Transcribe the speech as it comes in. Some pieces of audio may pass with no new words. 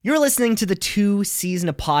You're listening to the Two Season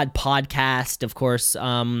a Pod podcast. Of course,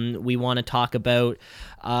 we want to talk about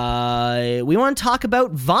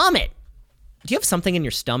vomit. Do you have something in your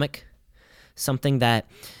stomach? Something that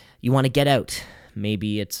you want to get out?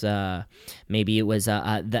 Maybe it was the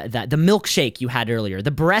milkshake you had earlier, the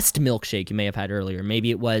breast milkshake you may have had earlier. Maybe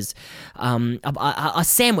it was a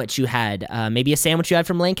sandwich you had, maybe a sandwich you had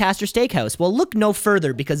from Lancaster Steakhouse. Well, look no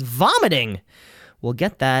further, because vomiting will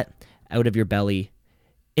get that out of your belly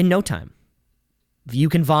in no time. You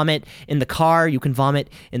can vomit in the car, you can vomit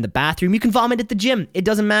in the bathroom, you can vomit at the gym. It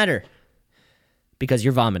doesn't matter, because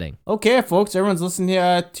you're vomiting. Okay, folks, everyone's listening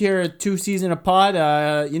to Two Season a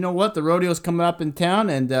Pod. You know what? The rodeo's coming up in town,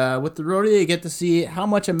 and with the rodeo, you get to see how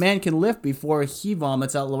much a man can lift before he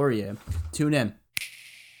vomits at Laurier. Tune in.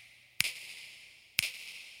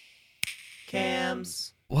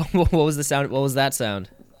 Cams. What was the sound? What was that sound?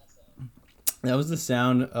 That was the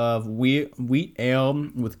sound of wheat ale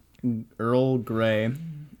with Earl Grey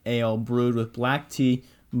ale brewed with black tea,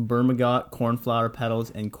 bergamot, cornflower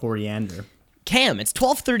petals, and coriander. Cam, it's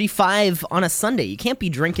 12:35 on a Sunday. You can't be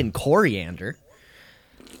drinking coriander.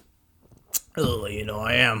 Oh,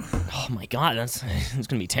 I am. Oh my God, it's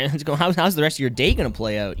gonna be tense. How's the rest of your day gonna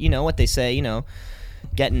play out? You know what they say.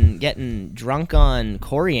 Getting drunk on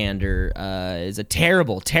coriander is a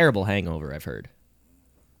terrible, terrible hangover. I've heard.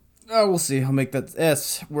 Oh, we'll see. I'll make that.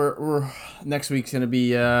 Yes, we're next week's gonna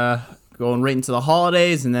be going right into the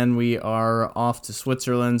holidays, and then we are off to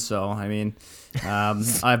Switzerland. So I mean,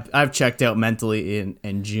 I've checked out mentally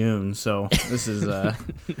in June. So this is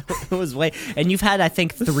it was and you've had, I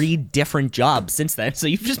think, 3 different jobs since then. So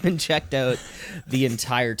you've just been checked out the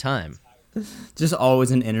entire time. Just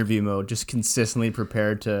always in interview mode, just consistently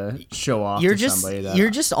prepared to show off somebody. You're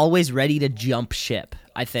just always ready to jump ship,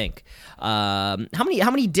 I think. How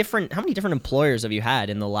many different employers have you had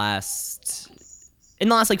in the last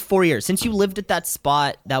like 4 years since you lived at that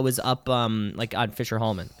spot that was up like on Fisher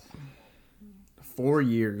Hallman? 4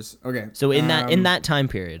 years. Okay. So in that time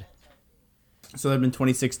period. So that'd been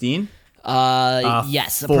 2016?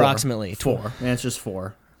 Yes, 4. approximately. 4. Yeah, it's just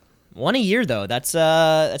 4. 1 a year though. That's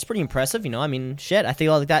pretty impressive, I mean, shit, I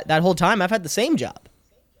feel like that whole time I've had the same job.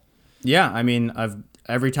 Yeah, I mean,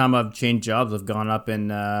 every time I've changed jobs, I've gone up in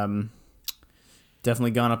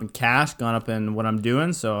definitely gone up in cash, gone up in what I'm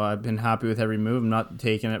doing, so I've been happy with every move. I'm not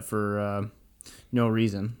taking it for no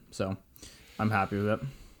reason. So, I'm happy with it.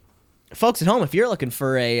 Folks at home, if you're looking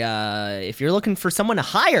for someone to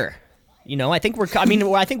hire, I think we're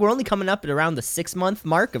only coming up at around the 6-month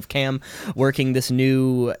mark of Cam working this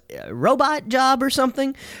new robot job or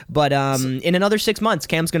something. But in another 6 months,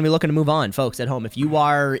 Cam's going to be looking to move on. Folks at home, if you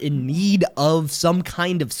are in need of some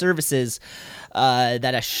kind of services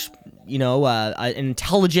that an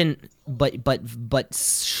intelligent but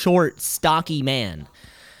short, stocky man,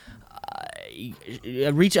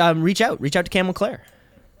 reach out to Cam LeClaire.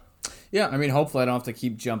 Yeah, I mean, hopefully I don't have to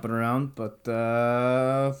keep jumping around, but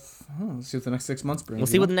let's see what the next 6 months bring. We'll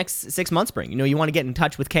see what the next 6 months bring. You want to get in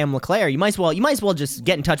touch with Cam LeClaire, you might as well just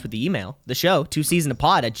get in touch with the email, the show,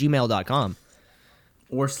 twoseasonapod@gmail.com.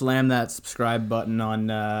 Or slam that subscribe button on,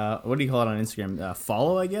 what do you call it on Instagram?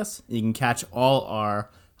 Follow, I guess? You can catch all our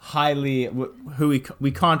we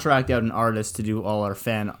contract out an artist to do all our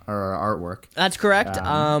fan or our artwork. That's correct.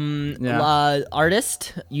 Artist,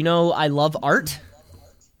 I love art.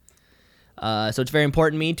 So it's very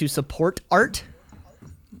important to me to support art.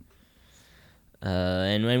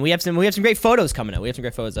 And when we have some great photos coming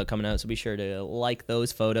out. So be sure to like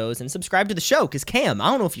those photos and subscribe to the show. Because Cam, I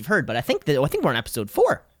don't know if you've heard, but I think we're on episode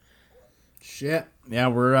 4. Shit. Yeah,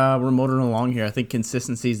 we're motoring along here. I think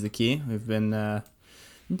consistency is the key. We've been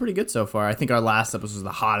pretty good so far. I think our last episode was the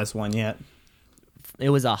hottest one yet. It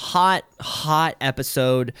was a hot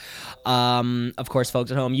episode. Of course, folks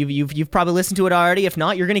at home, you've probably listened to it already. If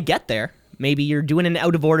not, you're gonna get there. Maybe you're doing an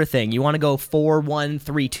out of order thing. You want to go 4, 1,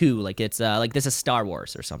 3, 2, like it's like this is Star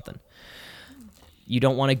Wars or something. You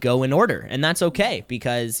don't want to go in order, and that's okay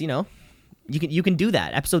because you can do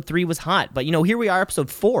that. Episode 3 was hot, but here we are, episode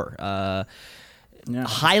 4.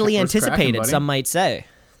 Highly anticipated, some might say.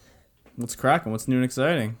 What's cracking? What's new and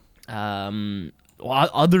exciting? Well,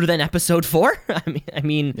 other than episode 4, I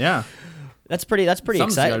mean, yeah, that's pretty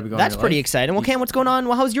exciting. That's pretty exciting. Well, Cam, what's going on?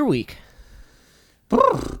 Well, how's your week?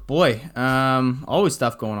 Boy, always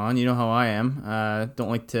stuff going on. You know how I am. Don't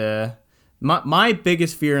like to. My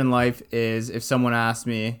biggest fear in life is if someone asks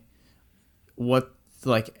me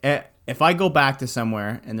if I go back to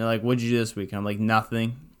somewhere and they're like, "What'd you do this week?" and I'm like,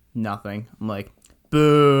 "Nothing." I'm like,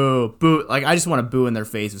 "Boo, boo!" Like I just want to boo in their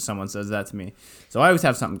face if someone says that to me. So I always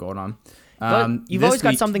have something going on. But you've this always got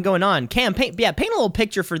week- something going on. Cam, paint a little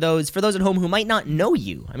picture for those at home who might not know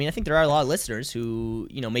you. I mean, I think there are a lot of listeners who,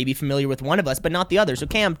 may be familiar with one of us, but not the other. So,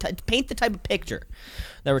 Cam, paint the type of picture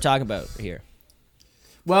that we're talking about here.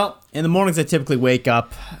 Well, in the mornings I typically wake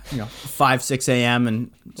up, 5, 6 a.m.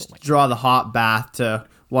 and draw the hot bath to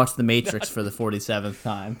watch The Matrix for the 47th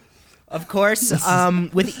time. Of course,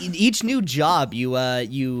 with each new job, you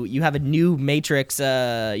have a new Matrix. You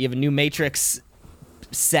have a new Matrix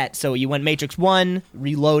set. So you went Matrix 1,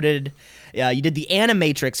 Reloaded. You did the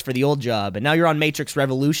Animatrix for the old job, and now you're on Matrix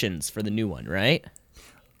Revolutions for the new one, right?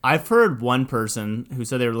 I've heard one person who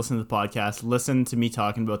said they were listening to the podcast, listened to me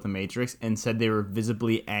talking about The Matrix, and said they were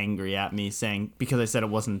visibly angry at me because I said it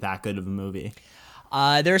wasn't that good of a movie.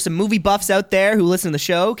 There are some movie buffs out there who listen to the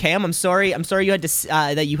show. Cam, I'm sorry you had to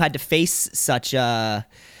that you had to face such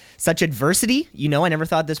adversity. I never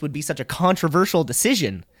thought this would be such a controversial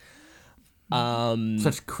decision.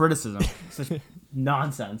 Such criticism, such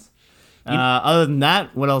nonsense. Other than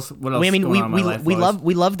that, what else? What else? I mean, going on in my life,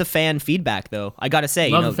 we love the fan feedback, though. I gotta say,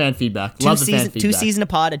 love the fan feedback. Love the fan feedback.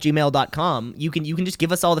 2seasonapod@gmail.com. You can just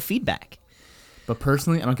give us all the feedback. But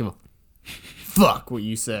personally, I don't give a fuck what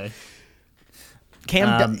you say.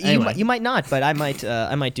 Cam, anyway. you might not, but I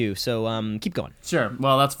might do. So keep going. Sure.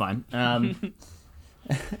 Well, that's fine.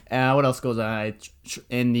 What else goes on?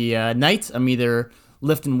 In the night, I'm either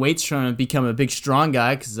lifting weights, trying to become a big, strong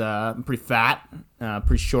guy because I'm pretty fat,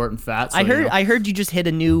 pretty short and fat. So, I heard you just hit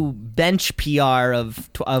a new bench PR of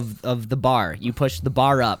the bar. You pushed the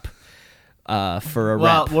bar up for a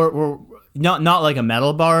rep. Well, we're not like a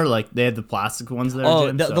metal bar. Like they have the plastic ones there. Oh,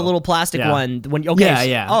 Jim, the little plastic yeah. one.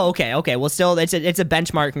 Yeah. Oh, okay. Well, still, it's a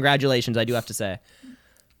benchmark. Congratulations, I do have to say.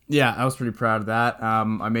 Yeah, I was pretty proud of that.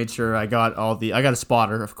 I made sure I got I got a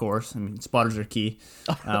spotter, of course. I mean, spotters are key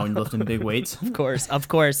when you're lifting big weights. Of course.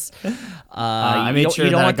 I made sure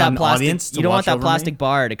you don't that want I got that an plastic. audience to You don't want watch that over plastic me.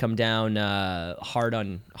 bar to come down hard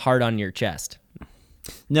on your chest.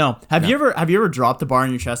 No. Have you ever dropped the bar on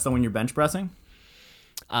your chest though when you're bench pressing?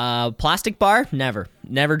 Plastic bar? Never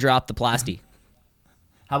dropped the plasty.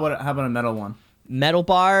 How about a metal one? Metal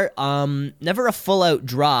bar, never a full out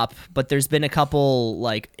drop, but there's been a couple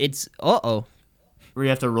like it's Where you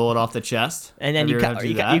have to roll it off the chest, and then Have you ever had to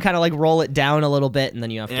do that? kind of like roll it down a little bit, and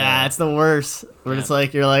then you have to. Yeah, it's the worst. Where it's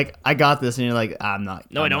like you're like, I got this, and you're like, I'm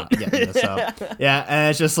not. No, I'm I don't. not getting this up. Yeah, and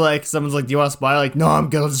it's just like someone's like, do you want a spotter? Like, no, I'm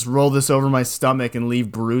gonna just roll this over my stomach and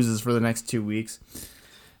leave bruises for the next 2 weeks.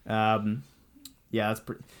 Yeah, that's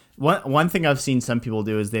pretty. One thing I've seen some people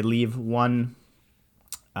do is they leave one.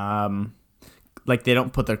 Like they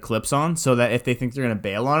don't put their clips on, so that if they think they're gonna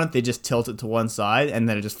bail on it, they just tilt it to one side and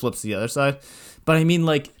then it just flips to the other side. But I mean,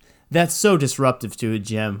 like that's so disruptive to a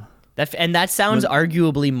gym. That sounds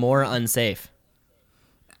arguably more unsafe.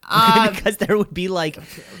 Because there would be like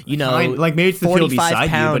maybe it's the people 45 beside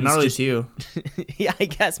you, but not really just- to you. Yeah, I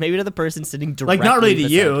guess maybe to the person sitting directly. Like not really to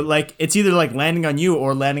beside you. Like it's either like landing on you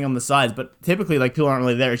or landing on the sides. But typically, like people aren't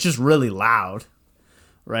really there. It's just really loud,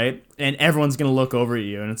 right? And everyone's gonna look over at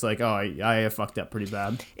you, and it's like, oh, I fucked up pretty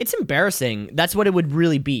bad. It's embarrassing. That's what it would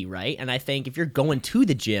really be, right? And I think if you're going to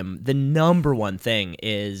the gym, the number one thing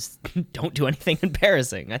is don't do anything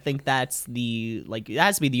embarrassing. I think that's it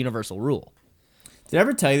has to be the universal rule. Did I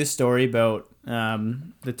ever tell you the story about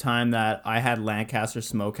the time that I had Lancaster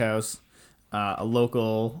Smokehouse, a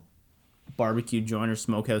local barbecue joint or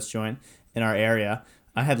smokehouse joint in our area?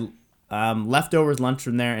 I had leftovers lunch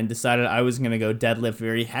from there and decided I was going to go deadlift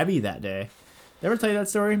very heavy that day. Did I ever tell you that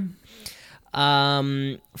story?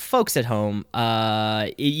 Folks at home,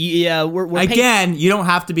 we're Again, you don't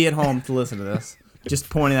have to be at home to listen to this.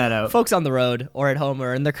 Just pointing that out. folks on the road or at home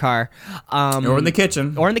or in their car, Or in the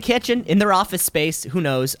kitchen. or in the kitchen, in their office space. Who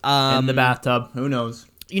knows? In the bathtub. Who knows?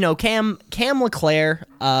 Cam LeClaire,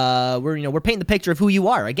 we're painting the picture of who you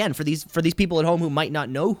are again for these people at home who might not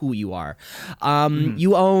know who you are.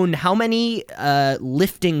 You own how many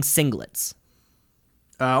lifting singlets?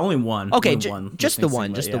 Only one. Okay, Only one just the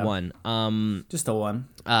one, lifting singlet, the one. Just the one.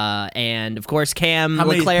 And of course, Cam How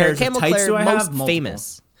many LeClaire, pairs of tights do I have? most Multiple.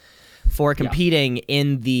 famous for competing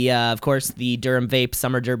in the, of course, the Durham Vape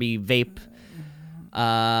Summer Derby Vape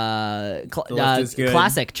lift is good.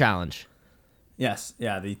 Classic Challenge. Yes.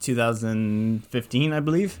 Yeah, the 2015, I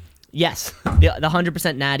believe. Yes, the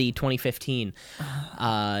 100% Natty 2015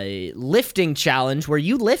 lifting challenge where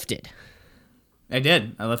you lifted. I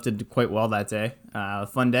did. I lifted quite well that day.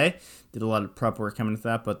 Fun day. Did a lot of prep work coming to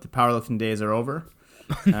that, but the powerlifting days are over.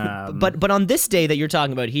 But on this day that you're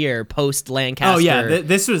talking about here, post Lancaster. Oh yeah,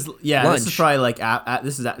 this was lunch. This is probably like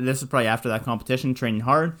this is probably after that competition, training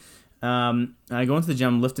hard. And I go into the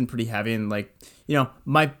gym lifting pretty heavy, and like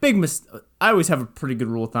my big I always have a pretty good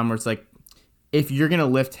rule of thumb where it's like if you're gonna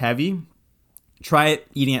lift heavy, try it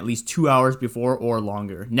eating at least 2 hours before or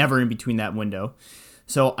longer, never in between that window.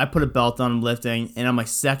 So I put a belt on lifting, and on my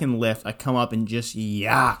second lift, I come up and just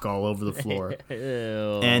yak all over the floor.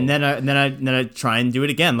 And then I try and do it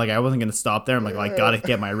again. Like I wasn't gonna stop there. I'm like, well, I gotta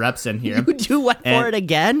get my reps in here. You went for it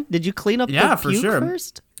again? Did you clean up the for puke sure.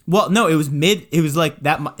 first? Well, no, it was mid. It was like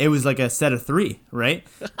that. It was like a set of 3, right?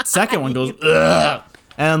 Second one goes, ugh.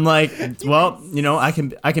 And I'm like, well, I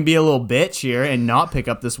can be a little bitch here and not pick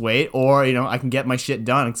up this weight, or I can get my shit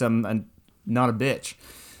done because I'm not a bitch.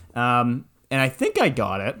 And I think I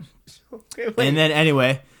got it. Okay, wait. And then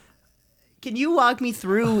anyway, can you walk me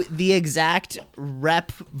through the exact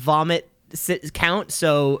rep vomit count?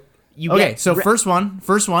 So you first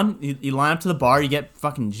one, you line up to the bar, you get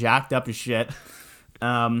fucking jacked up as shit.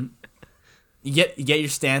 You get your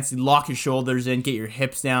stance, you lock your shoulders in, get your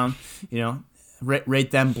hips down, rate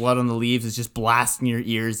them. Blood on the leaves is just blasting your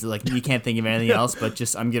ears. Like you can't think of anything else but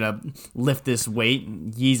just I'm gonna lift this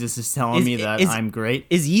weight. Jesus is telling me that I'm great.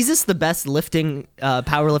 Is Yeezus the best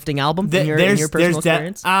powerlifting album in your personal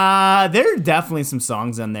experience? There are definitely some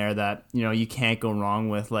songs in there that you can't go wrong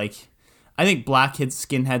with. Like I think Black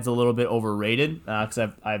Skinhead's a little bit overrated because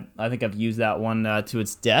I think I've used that one to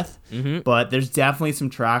its death. Mm-hmm. But there's definitely some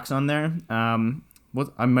tracks on there.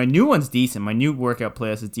 My new one's decent. My new workout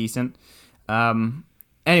playlist is decent.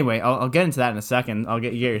 Anyway, I'll get into that in a second. I'll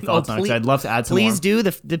get your thoughts on it because I'd love to add some more. Please do.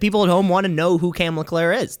 The people at home want to know who Cam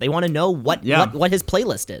LeClaire is. They want to know what his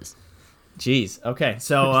playlist is. Jeez. Okay.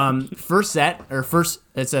 So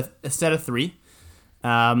it's a set of 3.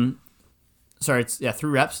 It's 3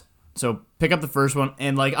 reps. So pick up the first one,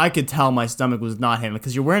 and like I could tell my stomach was not handling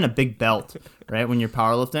because you're wearing a big belt, right, when you're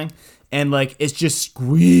powerlifting, and like it's just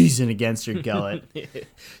squeezing against your gullet.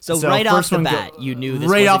 so right off the bat, you knew this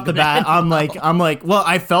right off the bat. I'm like, well,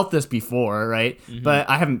 I felt this before, right? Mm-hmm. But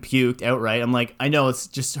I haven't puked outright. I'm like, I know it's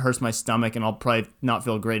just hurts my stomach, and I'll probably not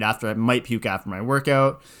feel great after. I might puke after my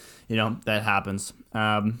workout. That happens.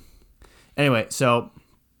 Anyway, so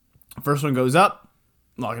first one goes up,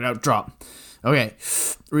 lock it out, drop. Okay,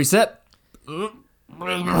 reset.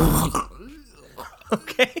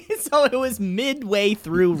 Okay, so it was midway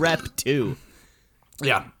through rep 2.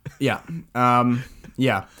 Yeah. And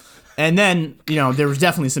then, there was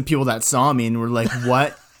definitely some people that saw me and were like,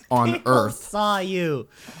 what on earth? Saw you.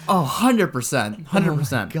 Oh, 100%. 100%.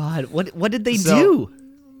 Oh my God, what did they do?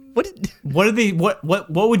 What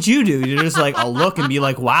would you do? You're just like, I'll look and be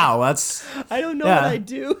like, wow, that's... I don't know what I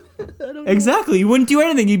do. Exactly. You wouldn't do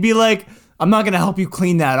anything. You'd be like... I'm not gonna help you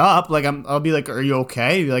clean that up. Like I'll be like, "Are you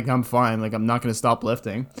okay?" You'd be like, "I'm fine." Like I'm not gonna stop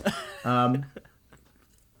lifting. So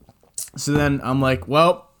then I'm like,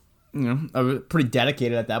 well, I was pretty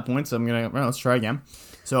dedicated at that point, so I'm gonna let's try again.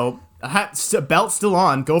 So I had belt still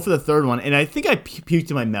on. Go for the third one, and I think I puked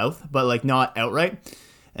in my mouth, but like not outright.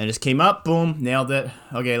 And it just came up, boom, nailed it.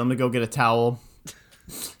 Okay, let me go get a towel,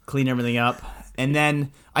 clean everything up, and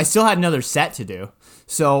then I still had another set to do.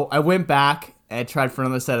 So I went back. I tried for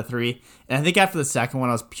another set of 3, and I think after the second one,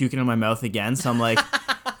 I was puking in my mouth again. So I'm like,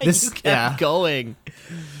 "This you kept going."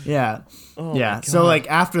 Yeah, oh yeah. So like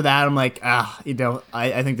after that, I'm like, I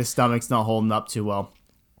think the stomach's not holding up too well.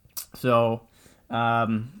 So,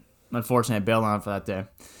 unfortunately, I bailed on it for that day.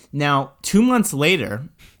 Now, 2 months later,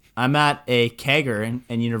 I'm at a kegger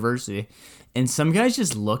in university, and some guy's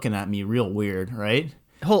just looking at me real weird, right?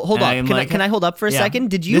 Hold on. Can I hold up for a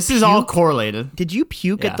second? Did you? This is all correlated. Did you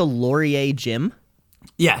puke at the Laurier gym?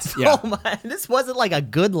 Yes. Yeah. Oh my! This wasn't like a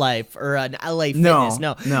Good Life or an LA Fitness.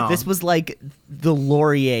 No. This was like the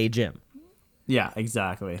Laurier gym. Yeah.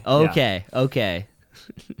 Exactly. Okay. Yeah. Okay.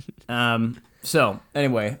 So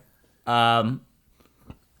anyway, at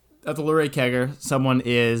the Laurier kegger, someone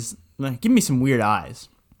is like, give me some weird eyes.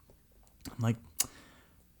 I'm like,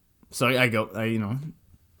 so I go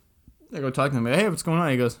talking to him. Hey, what's going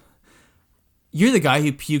on? He goes, you're the guy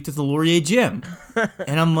who puked at the Laurier gym.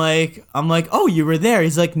 And I'm like, oh, you were there.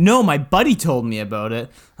 He's like, no, my buddy told me about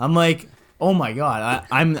it. I'm like, oh my God,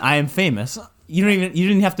 I am famous. You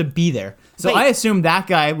didn't have to be there. So wait, I assumed that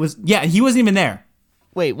guy was, he wasn't even there.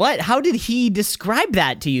 Wait, what? How did he describe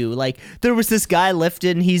that to you? Like, there was this guy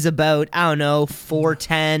lifting, he's about, I don't know,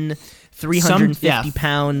 4'10", 350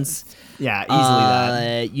 pounds. Yeah,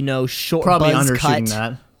 easily that. Short, probably buzz undershooting cut.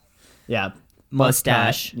 that. Yeah,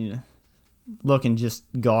 mustache, looking just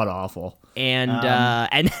god awful, and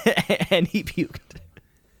he puked.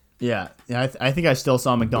 Yeah, I think I still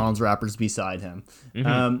saw McDonald's wrappers beside him.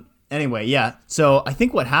 Mm-hmm. Anyway, yeah. So I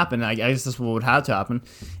think what happened, I guess this is what would have to happen,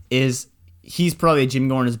 is he's probably a gym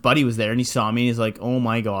goer and his buddy was there and he saw me and he's like, oh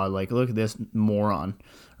my God, like look at this moron,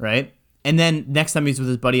 right? And then next time he's with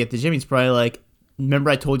his buddy at the gym, he's probably like, remember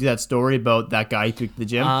I told you that story about that guy who took the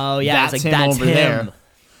gym? Oh yeah, that's it's him like that's over him. there. Get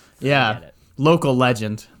Yeah, it. local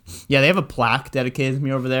legend. Yeah, they have a plaque dedicated to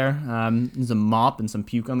me over there. There's a mop and some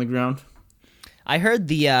puke on the ground. I heard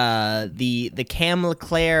the Cam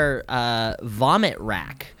Leclerc vomit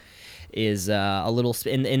rack is a little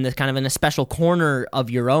in the kind of in a special corner of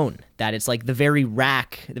your own, that it's like the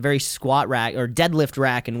very squat rack or deadlift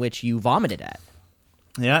rack in which you vomited at.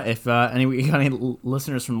 Yeah, if you got any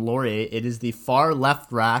listeners from Laurier, it is the far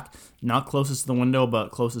left rack, not closest to the window, but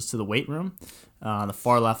closest to the weight room, on the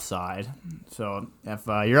far left side. So if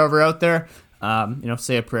you're ever out there,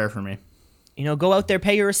 say a prayer for me. Go out there,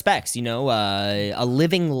 pay your respects. A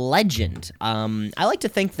living legend. I like to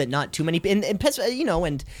think that not too many,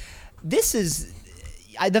 and this is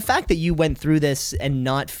the fact that you went through this and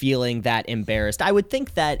not feeling that embarrassed. I would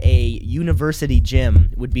think that a university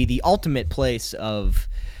gym would be the ultimate place of,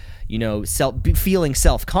 feeling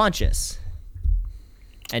self-conscious.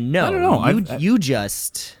 And no, I don't know. You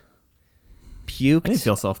just puked. I didn't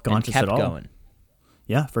feel self-conscious and at kept all. Going.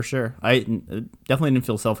 Yeah, for sure. I definitely didn't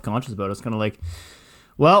feel self-conscious about it. It's kind of like,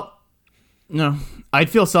 well, no, I'd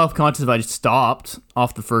feel self-conscious if I just stopped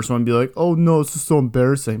off the first one and be like, oh no, it's just so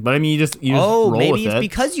embarrassing. But I mean, you just roll maybe with it's it,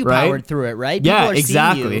 because you right? powered through it, right? People Yeah, are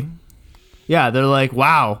exactly. seeing you. Yeah, they're like,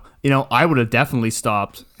 wow, I would have definitely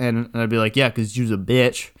stopped. And I'd be like, yeah, because you're a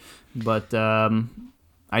bitch. But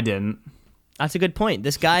I didn't. That's a good point.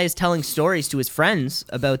 This guy is telling stories to his friends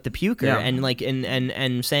about the puker, Yeah.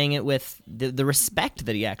 and saying it with the respect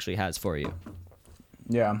that he actually has for you.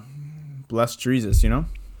 Yeah. Bless Jesus,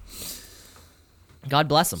 God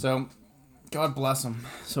bless him. So, God bless him.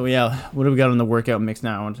 So yeah, what do we got on the workout mix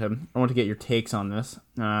now? I want to get your takes on this.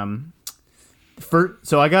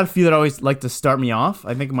 So I got a few that always like to start me off.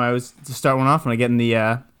 I think I always to start one off when I get in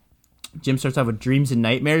the gym starts off with "Dreams and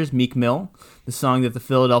Nightmares," Meek Mill, the song that the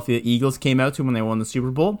Philadelphia Eagles came out to when they won the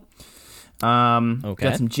Super Bowl. Okay.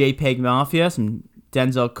 Got some JPEG Mafia, some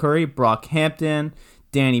Denzel Curry, Brock Hampton,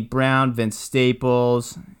 Danny Brown, Vince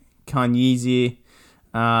Staples, Kanye.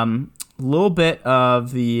 A little bit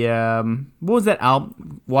of the what was that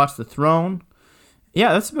album? Watch the Throne.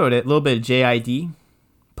 Yeah, that's about it. A little bit of JID,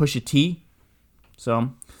 Pusha T.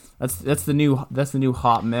 So that's the new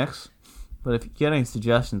hot mix. But if you get any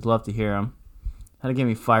suggestions, love to hear them. How to get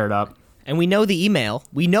me fired up. And we know the email.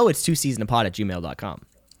 We know it's twoseasonapod@gmail.com.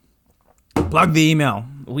 Plug the email.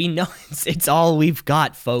 We know it's all we've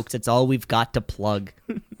got, folks. It's all we've got to plug.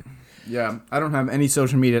 Yeah, I don't have any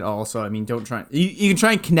social media at all, so I mean, don't try. You can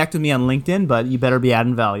try and connect with me on LinkedIn, but you better be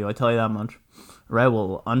adding value. I tell you that much. Or I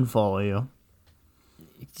will unfollow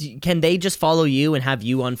you. Can they just follow you and have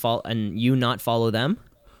you unfollow and you not follow them?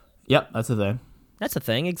 Yep, that's the thing. That's the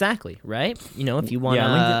thing, exactly, right? If you want to,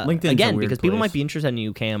 LinkedIn's a again, weird because people place. might be interested in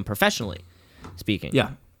you, Cam, professionally speaking.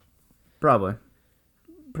 Yeah, probably.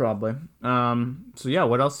 So yeah,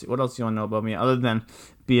 what else? What else do you want to know about me other than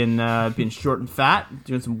being short and fat,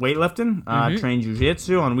 doing some weightlifting, train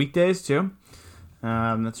jiu-jitsu on weekdays too.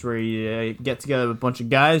 That's where you get together with a bunch of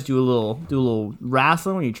guys, do a little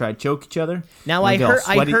wrestling where you try to choke each other. Now I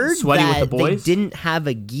heard sweaty that with the boys. they didn't have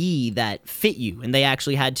a gi that fit you, and they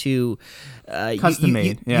actually had to Custom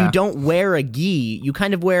made. Yeah. You don't wear a gi; you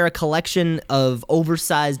kind of wear a collection of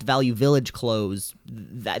oversized Value Village clothes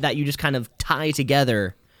that you just kind of tie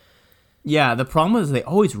together. Yeah, the problem is they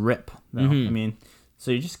always rip. Though. I mean,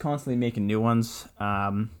 so you're just constantly making new ones.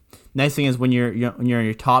 Nice thing is when you're in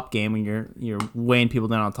your top game, when you're weighing people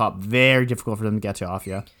down on top, very difficult for them to get you off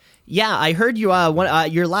you. Yeah, I heard you.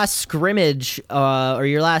 Your last scrimmage, or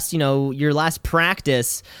your last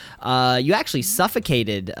practice, you actually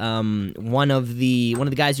suffocated one of the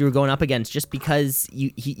guys you were going up against just because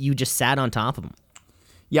you just sat on top of him.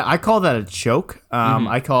 Yeah, I call that a choke.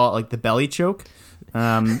 I call it like the belly choke.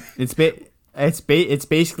 It's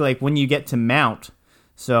basically like when you get to mount.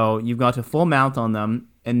 So you've got a full mount on them,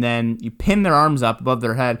 and then you pin their arms up above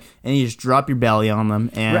their head, and you just drop your belly on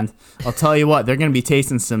them. And I'll tell you what, they're going to be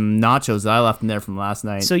tasting some nachos that I left in there from last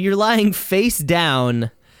night. So you're lying face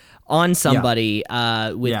down on somebody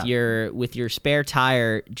with your spare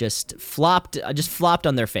tire just flopped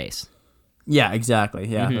on their face. Yeah, exactly.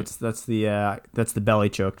 Yeah, that's the belly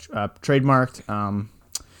choke, trademarked.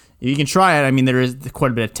 You can try it. I mean, there is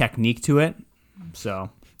quite a bit of technique to it.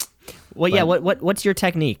 So, well, yeah. What's your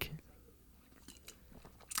technique?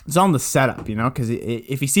 It's on the setup, because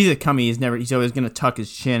if he sees it coming, he's always going to tuck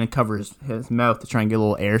his chin and cover his mouth to try and get a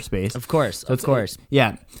little airspace. Of course.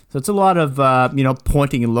 Yeah. So it's a lot of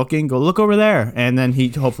pointing and looking. Go look over there, and then he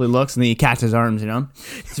hopefully looks, and then you catch his arms.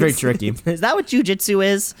 It's very tricky. Is that what jiu-jitsu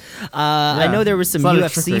is? I know there was some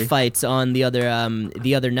UFC fights on the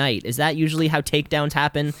other night. Is that usually how takedowns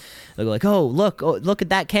happen? They'll go like, oh, look at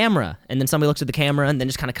that camera. And then somebody looks at the camera and then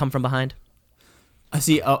just kind of come from behind. I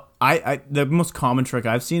see. I the most common trick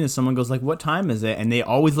I've seen is someone goes like, "What time is it?" and they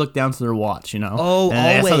always look down to their watch. You know. Oh, and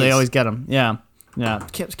always. That's how they always get them. Yeah.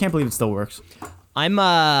 Can't believe it still works.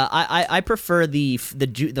 I prefer the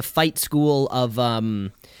fight school of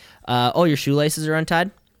your shoelaces are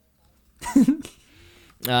untied.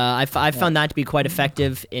 I've found that to be quite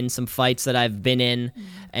effective in some fights that I've been in,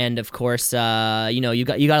 and of course, you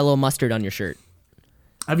got a little mustard on your shirt.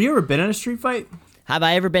 Have you ever been in a street fight? Have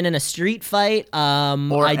I ever been in a street fight? Or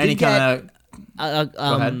I any did get kind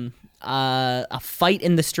of a fight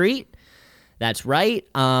in the street. That's right.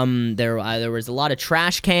 There was a lot of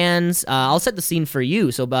trash cans. I'll set the scene for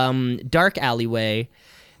you. So, dark alleyway.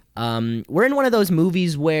 We're in one of those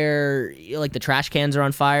movies where like the trash cans are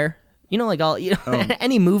on fire.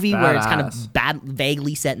 Any movie where it's kind of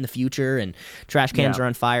vaguely set in the future and trash cans are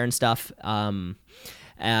on fire and stuff. And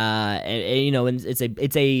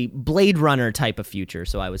it's a Blade Runner type of future.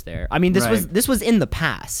 So I was there. I mean, this was in the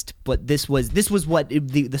past, but this was what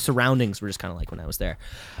the surroundings were just kind of like when I was there.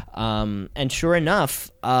 And sure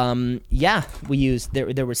enough, we used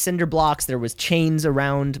there were cinder blocks, there was chains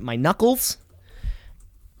around my knuckles.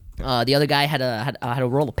 The other guy had a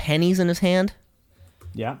roll of pennies in his hand.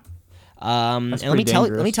 Yeah. And let me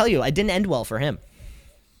tell you, it didn't end well for him.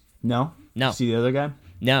 No. See the other guy?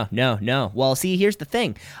 No. Well, see, here's the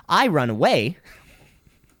thing. I run away,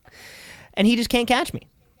 and he just can't catch me.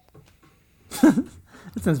 That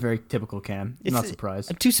sounds very typical Cam. I'm not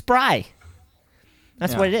surprised. I'm too spry.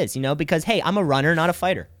 That's what it is, because, hey, I'm a runner, not a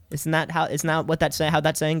fighter. Isn't that how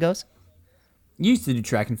that saying goes? You used to do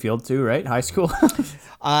track and field too, right? High school?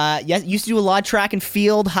 Yes, used to do a lot of track and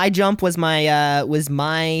field. High jump was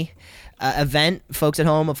my event. Folks at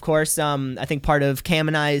home, of course, I think part of Cam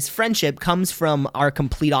and I's friendship comes from our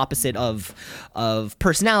complete opposite of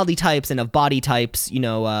personality types and of body types.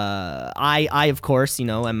 I of course,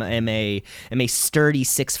 am a sturdy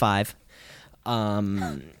 6'5".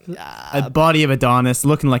 A body of Adonis,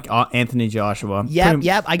 looking like Anthony Joshua.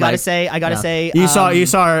 Yep. I gotta say. You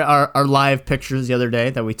saw our live pictures the other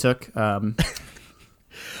day that we took.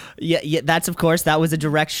 Yeah, that was a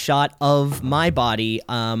direct shot of my body.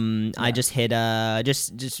 I just hit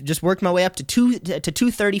just worked my way up to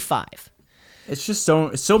 235. It's just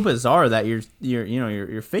so bizarre that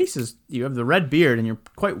your face is, you have the red beard and you're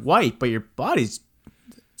quite white, but your body's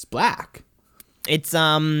black. It's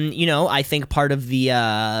I think part of the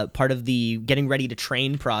getting ready to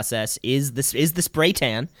train process is the spray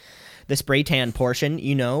tan portion.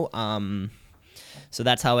 So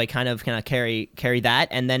that's how I kind of carry that,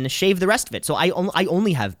 and then shave the rest of it. So I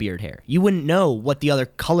only have beard hair. You wouldn't know what the other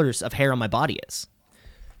colors of hair on my body is.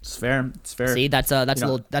 It's fair. See, that's a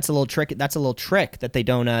little trick. That's a little trick that they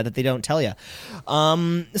don't tell you.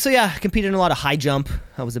 So yeah, competed in a lot of high jump.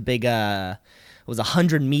 I was a big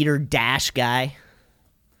 100-meter dash guy.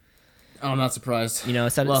 Oh, I'm not surprised.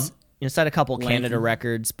 Set a couple Canada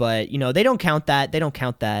records, but they don't count that.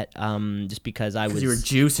 Just because you were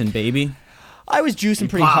juicing, baby. I was juicing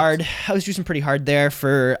pretty hard. I was juicing pretty hard there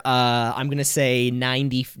for I'm gonna say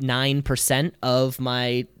 99% of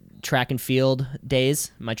my track and field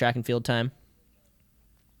days, my track and field time.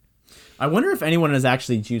 I wonder if anyone is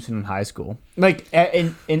actually juicing in high school, like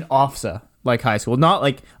in OFSA, like high school. Not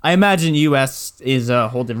like, I imagine US is a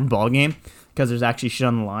whole different ball game because there's actually shit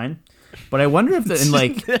on the line. But I wonder if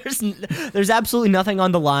there's absolutely nothing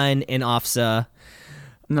on the line in OFSA.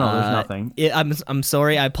 No, there's nothing. I'm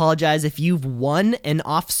sorry. I apologize if you've won an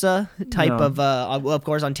OFSA type of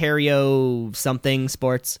course, Ontario something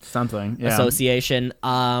sports association.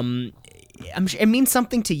 It means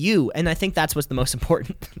something to you, and I think that's what's the most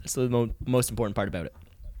important. That's the most important part about it.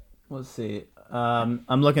 Let's see. I'm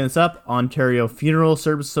looking this up. Ontario Funeral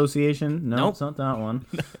Service Association. No, nope. It's not that one.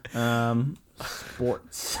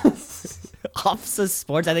 Sports. OFSA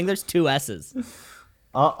sports. I think there's 2 S's.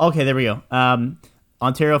 Okay, there we go.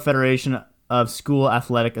 Ontario Federation of School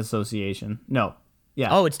Athletic Association. No. Yeah.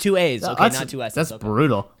 Oh, it's 2 A's. Okay, not 2 S's. That's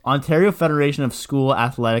brutal. Ontario Federation of School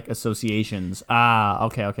Athletic Associations.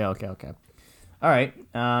 Okay. All right.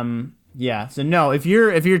 Yeah. So no, if you're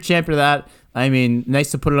a champion of that, I mean, nice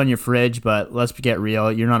to put it on your fridge, but let's get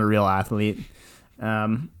real. You're not a real athlete.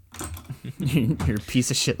 You're a piece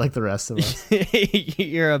of shit like the rest of us.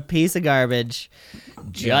 You're a piece of garbage,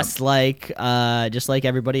 just like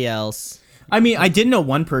everybody else. I mean, I did know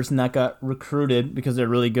one person that got recruited because they're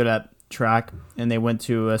really good at track, and they went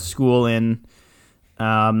to a school in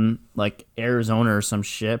like Arizona or some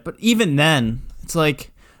shit. But even then, it's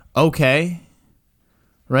like, okay,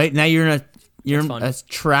 right now you're in a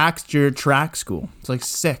track school. It's like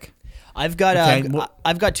sick. I've got Okay, well-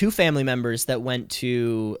 I've got two family members that went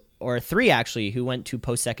to, or three actually, who went to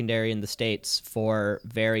post-secondary in the States for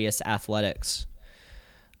various athletics.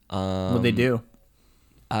 What'd they do?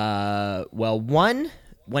 Well, one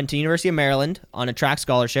went to University of Maryland on a track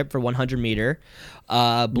scholarship for 100 meter,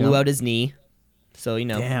 blew out his knee. So,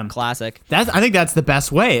 Damn. classic. I think that's the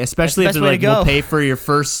best way, especially That's if the they're best way like, to we'll go. pay for your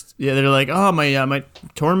first. Yeah, they're like, oh my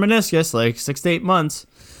torn meniscus, like 6 to 8 months.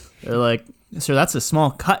 They're like, so that's a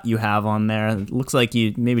small cut you have on there. It looks like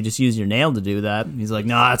you maybe just use your nail to do that. He's like,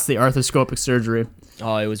 nah, it's the arthroscopic surgery.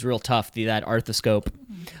 Oh, it was real tough, that arthroscope.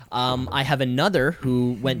 I have another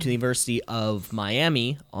who went to the University of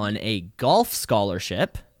Miami on a golf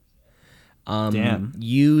scholarship. Damn.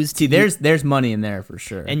 Used There's money in there for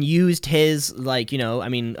sure. and used his,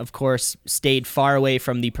 of course, stayed far away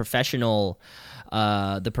from the professional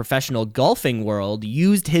golfing world,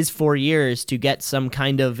 used his 4 years to get some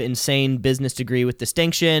kind of insane business degree with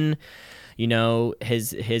distinction.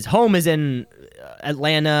 His home is in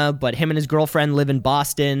Atlanta, but him and his girlfriend live in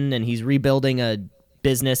Boston, and he's rebuilding a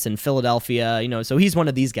business in Philadelphia, so he's one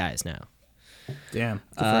of these guys now. Damn.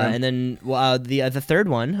 And then the third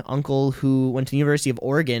one, uncle who went to the University of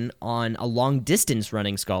Oregon on a long distance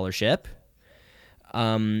running scholarship,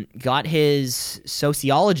 got his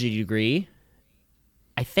sociology degree.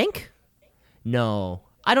 I think, no,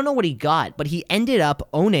 I don't know what he got, but he ended up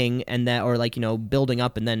owning building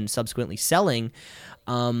up and then subsequently selling,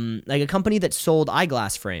 a company that sold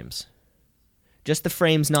eyeglass frames, just the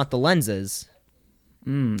frames, not the lenses.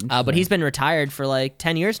 But he's been retired for like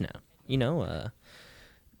 10 years now.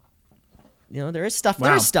 There is stuff. Wow.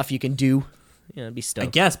 There is stuff you can do. Be stoked. I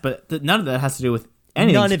guess, but none of that has to do with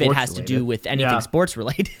anything. None of it sports has to do related. with anything Yeah. sports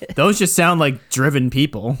related. Those just sound like driven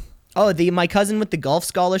people. Oh, my cousin with the golf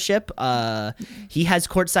scholarship. He has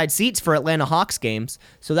courtside seats for Atlanta Hawks games.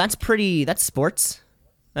 So that's sports.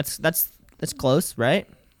 That's close, right?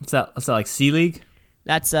 What's that like C League?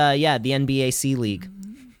 That's the NBA C League.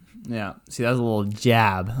 Yeah. See, that was a little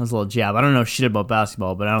jab. I don't know shit about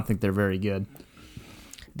basketball, but I don't think they're very good.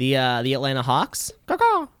 The Atlanta Hawks.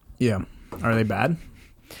 Yeah. Are they bad?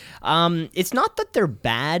 It's not that they're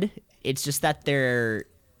bad. It's just that they're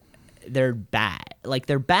bad. Like,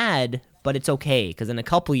 they're bad, but it's okay because in a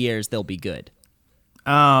couple years they'll be good.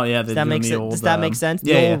 Oh yeah. Does that make sense? Does that make sense?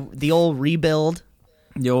 Yeah, The old rebuild.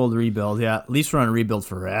 The old rebuild. Yeah. At least we're on a rebuild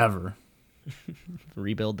forever.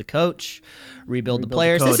 Rebuild the coach, rebuild the the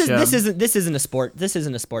players. coach, This isn't a sport. This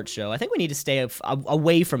isn't a sports show. I think we need to stay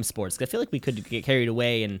away from sports. 'Cause I feel like we could get carried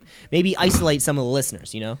away and maybe isolate some of the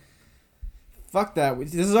listeners. Fuck that.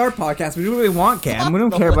 This is our podcast. We do what we want, Cam. We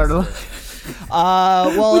don't care about it.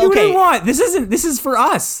 Well, We do what okay. we want. This is for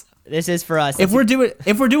us. This is for us. If we're doing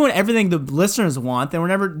everything the listeners want,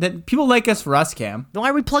 then people like us for us, Cam. Why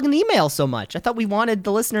are we plugging the email so much? I thought we wanted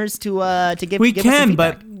the listeners to give. We give us some can,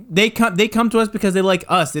 but feedback. they come to us because they like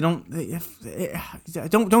us. They don't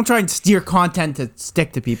try and steer content to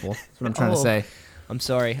stick to people. That's what I'm trying to say. I'm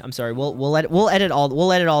sorry. We'll edit all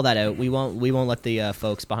that out. We won't let the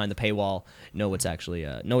folks behind the paywall know what's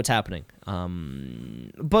happening.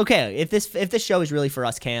 But okay, if this show is really for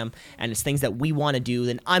us, Cam, and it's things that we want to do,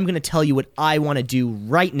 then I'm gonna tell you what I want to do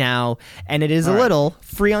right now, and it is a little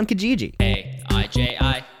free on Kijiji.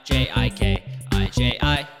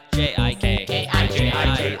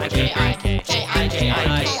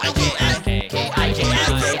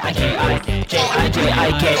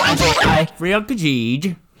 Free up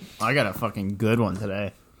Kajij. I got a fucking good one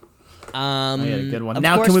today. I got a good one. Of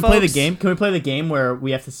Now, course, can we play the folks, game? Can we play the game where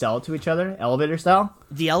we have to sell it to each other, elevator style?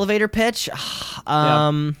 The elevator pitch.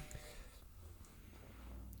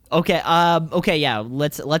 Okay. Okay. Yeah.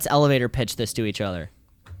 Let's elevator pitch this to each other.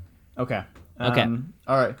 Okay. Okay.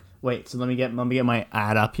 All right. Wait. So let me get my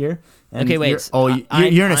ad up here. And Okay, wait, You're, so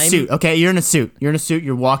you're in a I'm- suit. Okay. You're in a suit.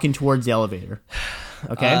 You're walking towards the elevator.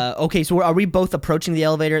 Okay. Okay. So are we both approaching the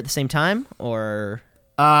elevator at the same time, or?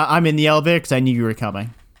 I'm in the elevator because I knew you were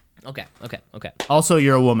coming. Okay. Also,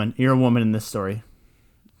 you're a woman. You're a woman in this story.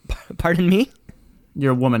 Pardon me.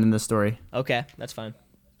 You're a woman in this story. Okay, that's fine.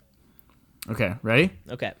 Okay. Ready?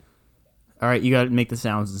 Okay. All right. You got to make the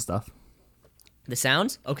sounds and stuff. The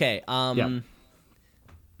sounds. Okay. Yeah.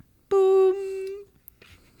 Boom.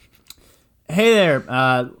 Hey there,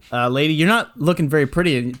 lady. You're not looking very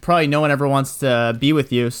pretty, and probably no one ever wants to be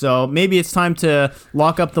with you. So maybe it's time to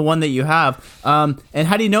lock up the one that you have. And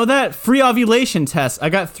how do you know that? Free ovulation test. I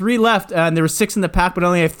got 3 left, and there were 6 in the pack, but I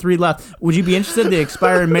only have 3 left. Would you be interested? They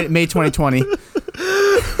expire in May 2020.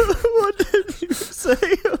 What did you say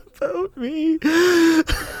about me? Why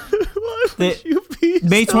would you be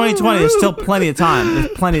May so 2020. There's still rude? plenty of time. There's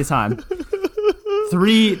plenty of time.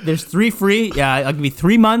 There's 3 free. Yeah, I'll give you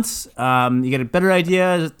 3 months. You get a better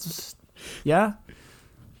idea. Yeah.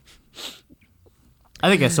 I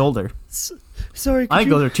think I sold her. Sorry, I think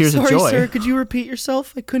those are tears of sorry, joy. sir, could you repeat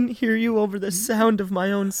yourself? I couldn't hear you over the sound of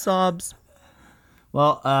my own sobs.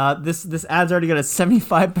 Well, this ad's already got a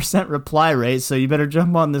 75% reply rate, so you better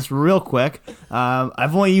jump on this real quick.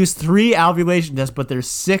 I've only used 3 ovulation tests, but there's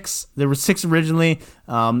 6. There were 6 originally.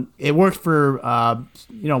 It worked for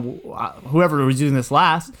whoever was using this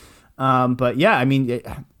last. But yeah, I mean,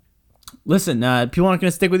 listen, people aren't going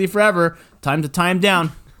to stick with you forever. Time to time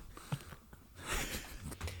down.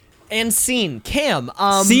 And scene, Cam.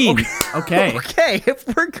 Scene. Okay. Okay, if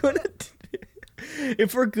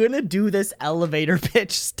we're gonna do this elevator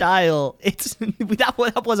pitch style,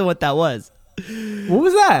 that wasn't what that was. What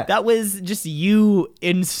was that? That was just you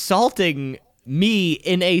insulting me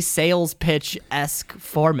in a sales pitch-esque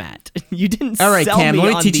format. You didn't. All right, sell Cam. me Let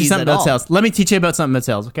me on teach you these something at about all. sales. Let me teach you about something about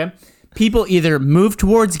sales. Okay. People either move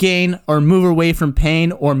towards gain or move away from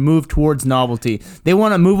pain or move towards novelty. They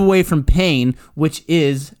want to move away from pain, which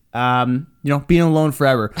is, being alone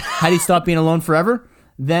forever. How do you stop being alone forever?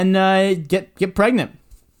 Then get pregnant.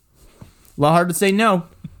 A lot harder to say no.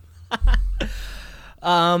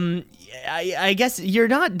 I guess you're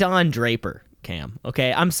not Don Draper, Cam.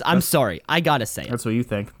 Okay, I'm sorry. I gotta say it. That's what you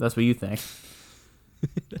think. That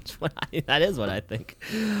is what I think.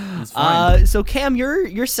 It's fine. So Cam,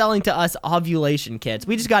 you're selling to us ovulation kits.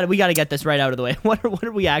 We gotta get this right out of the way. What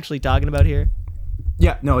are we actually talking about here?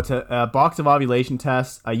 Yeah, no, it's a box of ovulation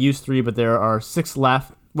tests. I used 3, but there are 6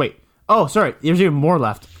 left. Wait. Oh, sorry. There's even more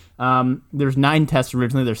left. There's 9 tests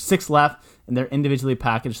originally. There's 6 left, and they're individually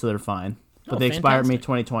packaged, so they're fine. But they expire May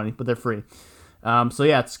 2020, but they're free. So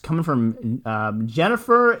yeah, it's coming from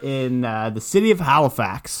Jennifer in the city of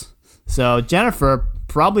Halifax. So Jennifer,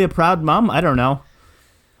 probably a proud mom. I don't know.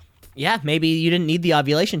 Yeah, maybe you didn't need the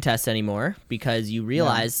ovulation test anymore because you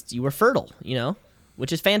realized you were fertile.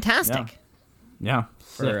 Which is fantastic. Yeah.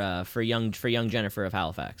 For young Jennifer of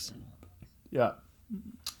Halifax. Yeah.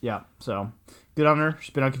 So good on her. She's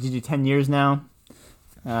been on Kijiji 10 years now.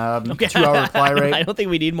 2-hour reply rate. I don't think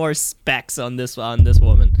we need more specs on this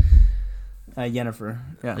woman. Jennifer.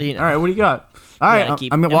 Yeah. All right. What do you got? All right.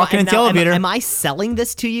 I'm walking into the now, elevator. Am I selling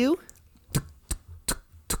this to you?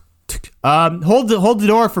 Hold the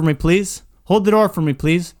door for me, please. Hold the door for me,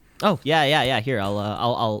 please. Oh yeah. Here,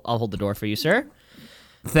 I'll hold the door for you, sir.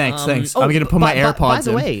 Thanks. I'm gonna put my AirPods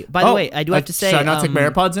in. By the way, I do have to say. Should I not take my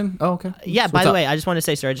AirPods in? Oh, okay. Yeah. By the way, I just want to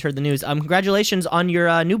say, sir, I just heard the news. Congratulations on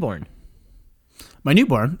your newborn. My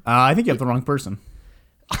newborn? I think you have the wrong person.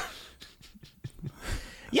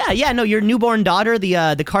 Yeah, no, your newborn daughter.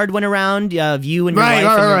 The card went around of you and your right,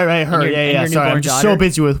 wife. Right. Her. Yeah. Sorry, I'm just so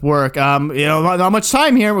busy with work. Not much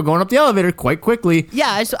time here. We're going up the elevator quite quickly.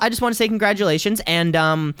 Yeah, I just want to say congratulations, and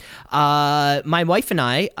my wife and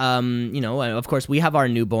I, of course, we have our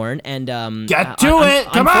newborn, and get to it.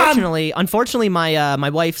 Come on. Unfortunately, my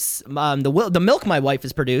wife's the milk my wife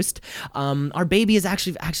has produced, our baby is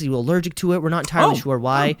actually allergic to it. We're not entirely sure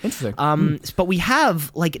why. Interesting. But we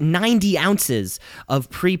have like 90 ounces of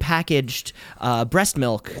pre-packaged breast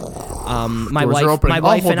milk. My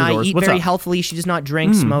wife and I eat very healthily. She does not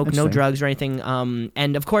drink, smoke, no drugs or anything.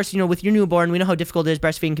 And of course, with your newborn, we know how difficult it is.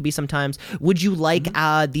 Breastfeeding can be sometimes. Would you like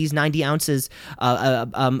these 90 ounces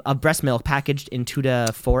of breast milk packaged in 2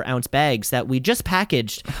 to 4 ounce bags that we just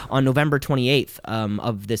packaged on November 28th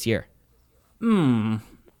of this year? Why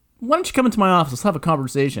don't you come into my office? Let's have a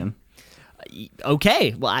conversation.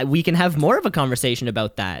 Okay, well, we can have more of a conversation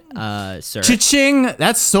about that, sir. Cha-ching!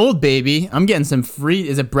 That's sold, baby. I'm getting some free...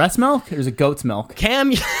 Is it breast milk or is it goat's milk?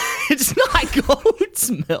 Cam, it's not goat's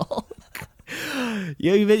milk.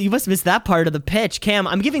 You must miss that part of the pitch. Cam,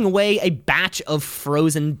 I'm giving away a batch of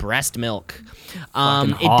frozen breast milk.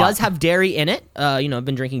 It does have dairy in it. I've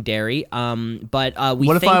been drinking dairy. But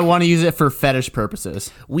what if I want to use it for fetish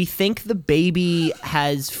purposes? We think the baby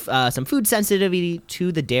has some food sensitivity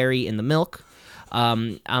to the dairy in the milk.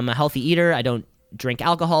 I'm a healthy eater. I don't drink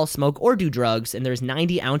alcohol, smoke, or do drugs, and there's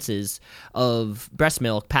 90 ounces of breast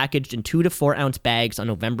milk packaged in 2 to 4 ounce bags on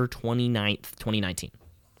November 29th, 2019.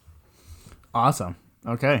 Awesome.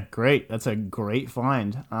 Okay, great. That's a great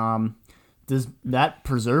find. Does that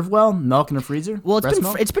preserve well? Milk in a freezer? Well,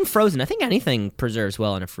 it's been frozen. I think anything preserves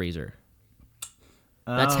well in a freezer.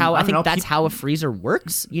 That's how that's how a freezer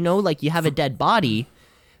works. Like you have a dead body,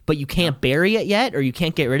 but you can't bury it yet, or you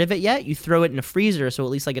can't get rid of it yet. You throw it in a freezer, so at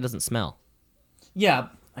least it doesn't smell. Yeah,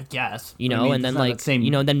 I guess. And then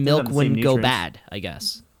then milk wouldn't go bad, I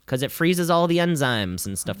guess, because it freezes all the enzymes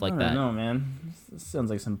and stuff like that. I don't know, man. This sounds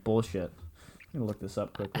like some bullshit. I'm gonna look this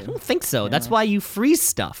up quickly. I don't think so. Yeah. That's why you freeze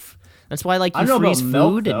stuff. That's why like I you don't know freeze about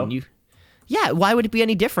milk, food though. and you. Yeah, why would it be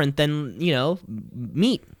any different than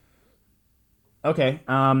meat? Okay.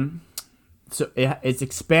 So it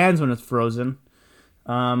expands when it's frozen.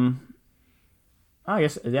 I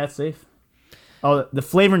guess that's safe. Oh, the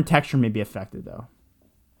flavor and texture may be affected though.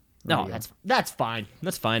 No, There you that's fine.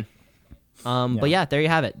 That's fine. Yeah. But yeah, there you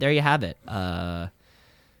have it. There you have it.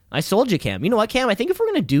 I sold you, Cam. You know what, Cam? I think if we're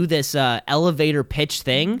gonna do this elevator pitch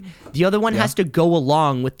thing, the other one has to go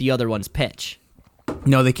along with the other one's pitch.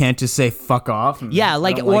 No, they can't just say fuck off. Yeah,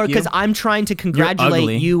 or because you. I'm trying to congratulate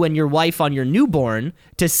ugly. you and your wife on your newborn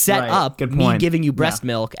to set Right, up good me point. giving you breast Yeah.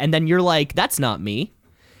 milk, and then you're like, "That's not me,"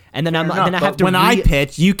 and then Fair enough, then I have but to. when I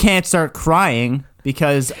pitch, you can't start crying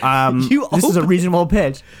because this is a reasonable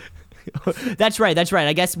pitch. That's right.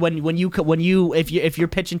 I guess when you if you're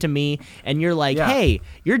pitching to me and you're like, Yeah. "Hey,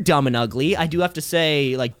 you're dumb and ugly," I do have to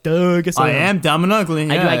say like, "Duh, I guess I am dumb and ugly.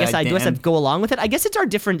 I Yeah, do. I guess I do have to and- go along with it. I guess it's our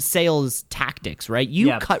different sales tactics, right? You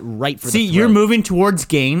Yeah. cut right for See, the you're throat. moving towards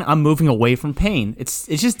gain. I'm moving away from pain. It's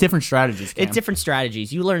just different strategies. Cam. It's different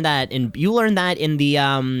strategies. You learn that in the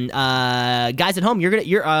guys at home.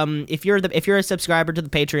 If you're a subscriber to the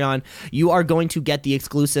Patreon, you are going to get the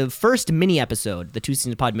exclusive first mini episode, the 2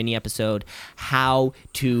 Seasons Pod mini episode, How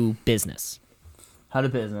to Business. How to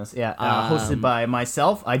business, yeah. Hosted by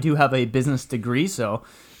myself. I do have a business degree, so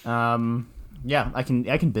yeah, I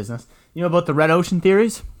can business. You know about the red ocean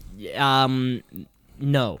theories?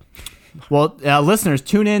 No. Well, listeners,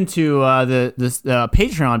 tune in to this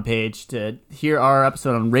Patreon page to hear our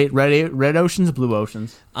episode on red oceans, blue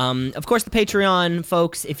oceans. Of course, the Patreon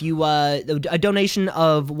folks. If you a donation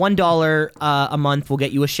of $1 a month will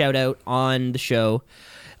get you a shout out on the show.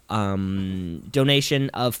 Donation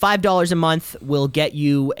of $5 a month will get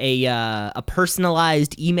you a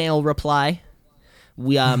personalized email reply.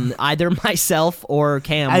 We either myself or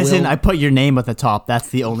Cam. As in, I put your name at the top. That's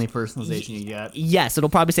the only personalization you get. Yes, it'll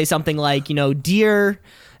probably say something like, dear,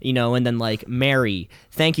 and then like, Mary,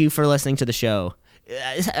 thank you for listening to the show.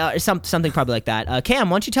 Something probably like that. Cam,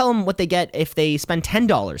 why don't you tell them what they get if they spend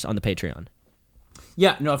 $10 on the Patreon?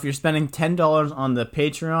 Yeah, no, if you're spending $10 on the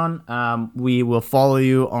Patreon, we will follow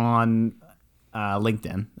you on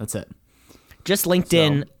LinkedIn. That's it. Just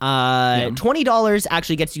LinkedIn. $20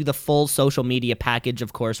 actually gets you the full social media package.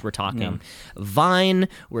 Of course, we're talking Vine,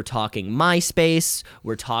 we're talking MySpace,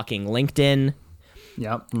 we're talking LinkedIn.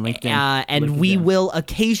 Yep, LinkedIn. And we LinkedIn. will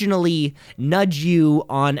occasionally nudge you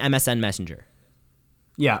on MSN Messenger.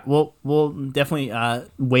 Yeah, we'll definitely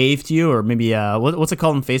wave to you, or maybe what's it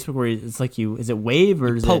called on Facebook where it's like is it wave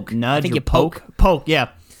or is poke. it nudge? I think or you poke. Poke, yeah.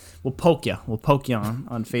 We'll poke you. We'll poke you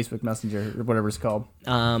on Facebook Messenger or whatever it's called.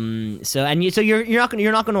 So you're not going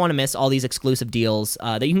to want to miss all these exclusive deals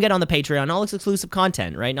that you can get on the Patreon. All this exclusive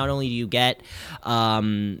content, right? Not only do you get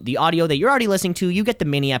the audio that you're already listening to, you get the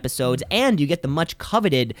mini episodes, and you get the much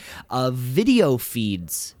coveted video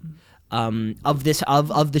feeds. Of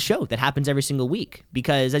the show that happens every single week,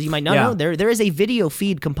 because as you might not know, there is a video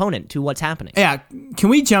feed component to what's happening. Yeah, can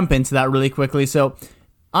we jump into that really quickly? So,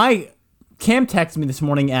 Cam texted me this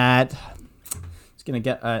morning at. Just gonna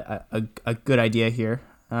get a good idea here.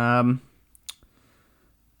 I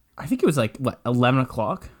think it was like 11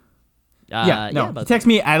 o'clock. He texted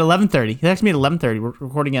me at 11:30. He texted me at 11:30. We're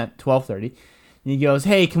recording at 12:30, and he goes,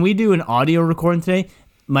 "Hey, can we do an audio recording today?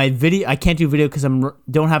 My video, I can't do video because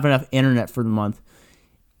don't have enough internet for the month.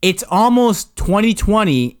 It's almost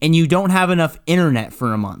 2020 and you don't have enough internet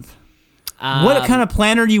for a month. What kind of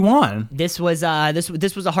planner do you want?" This was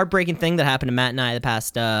this was a heartbreaking thing that happened to Matt and I the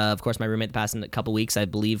past. Of course, my roommate the past in a couple weeks. I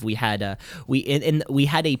believe we had we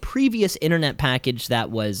had a previous internet package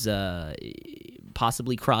that was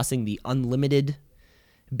possibly crossing the unlimited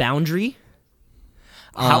boundary.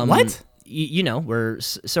 What? We're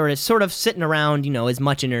sort of sitting around, as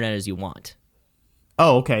much internet as you want.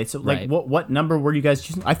 Oh, okay. So, like, Right. what number were you guys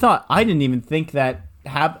choosing? I didn't even think that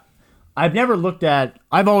I've never looked at.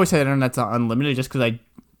 I've always had internet's unlimited just because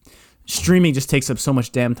streaming just takes up so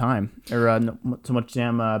much damn time or so much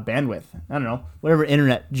damn bandwidth. I don't know, whatever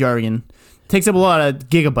internet jargon takes up a lot of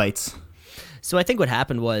gigabytes. So I think what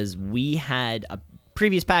happened was we had a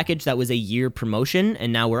previous package that was a year promotion,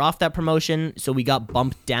 and now we're off that promotion, so we got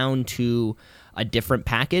bumped down to a different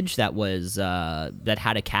package that was that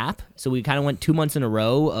had a cap. So we kind of went 2 months in a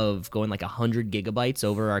row of going like 100 gigabytes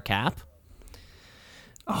over our cap.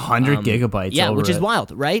 100 gigabytes. Yeah, over which is it.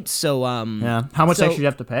 wild, right? So Yeah. How much extra do you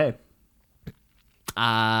have to pay?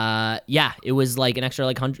 it was like an extra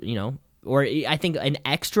like 100, or I think an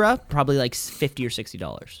extra probably like $50 or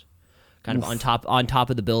 $60. kind of on top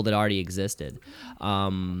of the bill that already existed.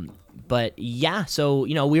 But yeah, so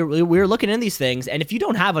we were looking into these things, and if you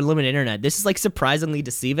don't have unlimited internet, this is like surprisingly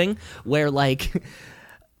deceiving. Where like,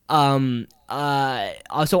 so on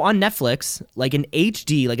Netflix, like an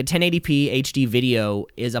HD, like a 1080p HD video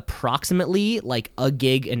is approximately like a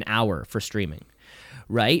gig an hour for streaming,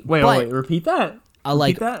 right? Wait, repeat that.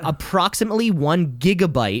 Approximately 1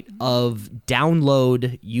 gigabyte of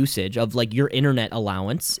download usage of like your internet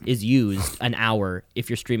allowance is used an hour if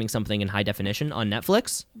you're streaming something in high definition on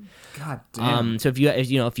Netflix. God damn. So if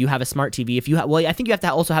you have a smart TV, I think you have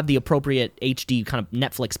to also have the appropriate HD kind of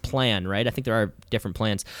Netflix plan, right? I think there are different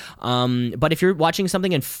plans. But if you're watching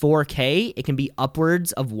something in 4K, it can be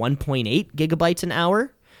upwards of 1.8 gigabytes an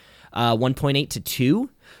hour, 1.8 to 2.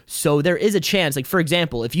 So there is a chance, like for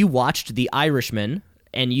example, if you watched The Irishman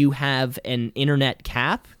and you have an internet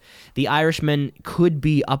cap, The Irishman could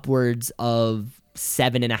be upwards of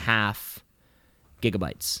 7.5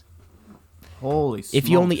 gigabytes. Holy smokes. If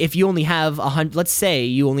you only have 100, let's say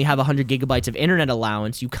you only have 100 gigabytes of internet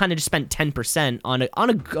allowance, you kind of just spent 10% on a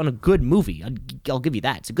good movie. I'll give you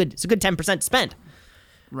that. It's a good 10% spent.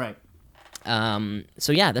 Right.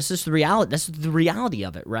 So yeah, that's just the reality. That's the reality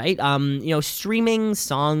of it, right? Streaming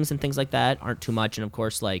songs and things like that aren't too much, and of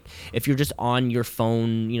course, like if you're just on your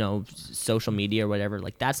phone, social media or whatever,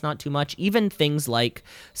 like that's not too much. Even things like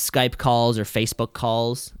Skype calls or Facebook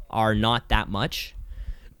calls are not that much.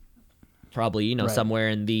 Probably, right. Somewhere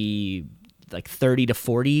in the like 30 to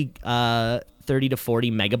 40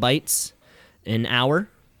 megabytes an hour.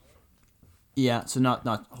 Yeah, so not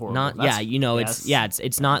horrible.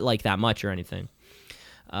 It's not like that much or anything.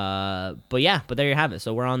 But there you have it.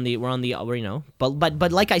 So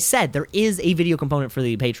but like I said, there is a video component for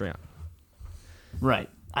the Patreon. Right.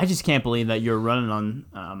 I just can't believe that you're running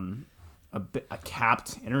on a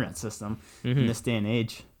capped internet system in this day and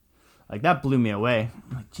age. Like that blew me away.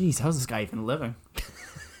 I'm like, geez, how's this guy even living?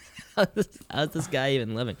 How's this guy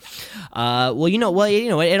even living? It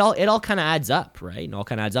all kind of adds up, right? It all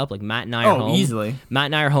kind of adds up. Like Matt and I are home. Easily. Matt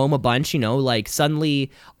and I are home a bunch. Like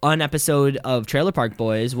suddenly an episode of Trailer Park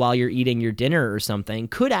Boys while you're eating your dinner or something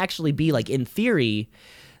could actually be like in theory,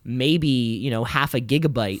 maybe half a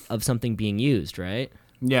gigabyte of something being used, right?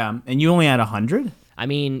 Yeah, and you only had 100. I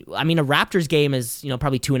mean, a Raptors game is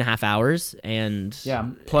probably 2.5 hours, and yeah.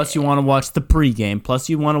 Plus, you want to watch the pregame. Plus,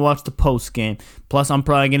 you want to watch the postgame. Plus, I'm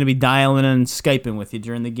probably going to be dialing and Skyping with you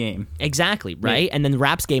during the game. Exactly, right? Yeah. And then the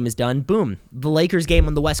Raps game is done. Boom, the Lakers game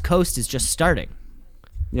on the West Coast is just starting.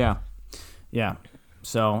 Yeah.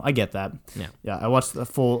 So I get that. Yeah. I watched the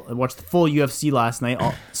full UFC last night.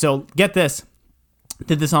 So get this,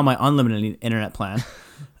 did this on my unlimited internet plan.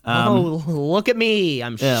 Look at me!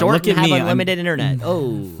 I'm short and have unlimited internet.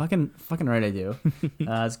 Oh, fucking right, I do.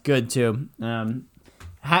 It's good too.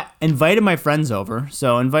 Invited my friends over,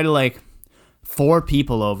 so invited like 4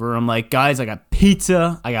 people over. I'm like, guys, I got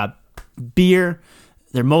pizza, I got beer.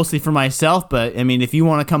 They're mostly for myself, but I mean, if you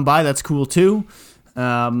want to come by, that's cool too.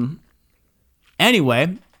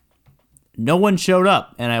 Anyway, no one showed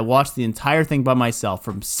up, and I watched the entire thing by myself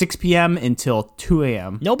from 6 p.m. until 2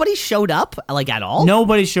 a.m. Nobody showed up, like, at all?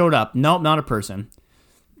 Nobody showed up. Nope, not a person.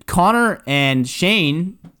 Connor and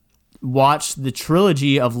Shane watched the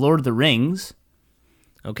trilogy of Lord of the Rings.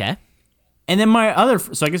 Okay. And then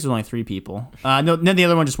so I guess there's only 3 people. No, then the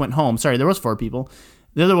other one just went home. Sorry, there was 4 people.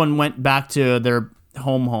 The other one went back to their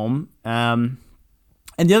home. And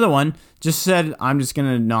the other one just said, I'm just going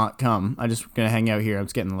to not come. I'm just going to hang out here.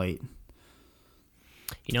 It's getting late.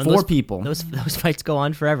 4 people. Those fights go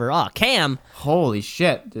on forever. Oh, Cam. Holy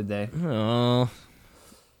shit, did they? Oh.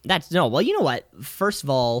 Well, you know what? First of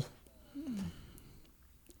all,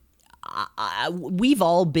 we've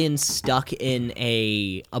all been stuck in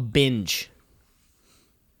a binge.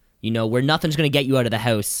 Where nothing's going to get you out of the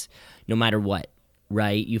house no matter what,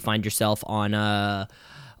 right? You find yourself on a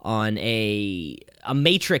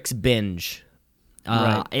Matrix binge.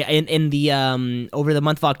 Right. In the over the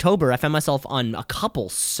month of October, I found myself on a couple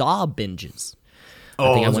Saw binges.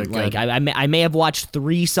 I may have watched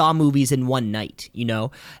 3 Saw movies in one night,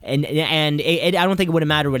 and I don't think it would have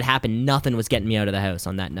mattered what happened. Nothing was getting me out of the house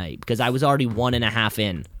on that night because I was already 1.5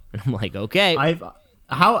 in. And I'm like, okay.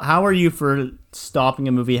 How are you for stopping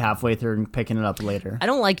a movie halfway through and picking it up later? I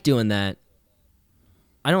don't like doing that.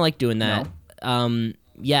 No?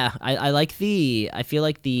 Yeah, I feel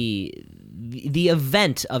like the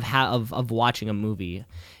event of watching a movie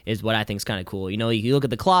is what I think is kind of cool. You look at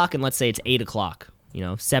the clock and let's say it's 8 o'clock,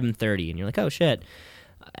 7:30, and you're like, oh shit,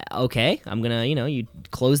 okay, I'm gonna, you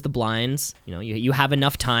close the blinds, you have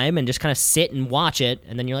enough time and just kind of sit and watch it,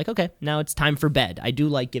 and then you're like, okay, now it's time for bed. I do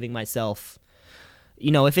like giving myself,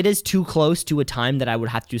 if it is too close to a time that I would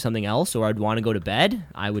have to do something else or I'd want to go to bed,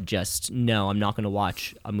 I would just, no, I'm not going to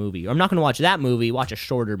watch a movie. Or I'm not going to watch that movie, watch a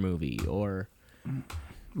shorter movie or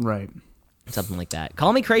Right. something like that.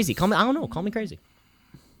 Call me crazy. Call me crazy.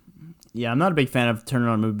 Yeah, I'm not a big fan of turning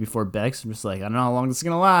on a movie before bed 'cause I'm just like, I don't know how long this is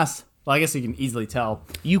going to last. Well, I guess you can easily tell.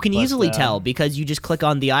 You can easily tell because you just click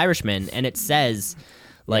on The Irishman and it says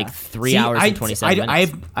 3 hours and 27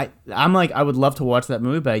 minutes. I'm like, I would love to watch that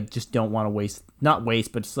movie, but I just don't want to not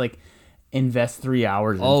waste, but just like invest 3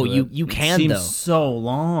 hours into it. You can, it seems though. so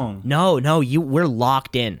long. No, we're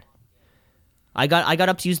locked in. I got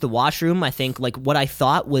up to use the washroom, I think, like what I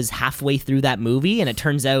thought was halfway through that movie, and it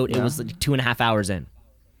turns out it was like 2.5 hours in.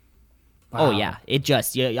 Wow. Oh yeah,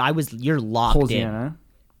 you're locked Pulls in. you in, huh?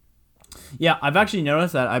 Yeah, I've actually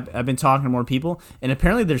noticed that I've been talking to more people, and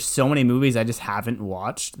apparently there's so many movies I just haven't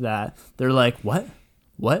watched that they're like, what?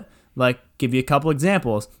 Like, give you a couple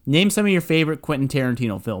examples. Name some of your favorite Quentin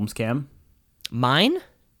Tarantino films, Cam. Mine?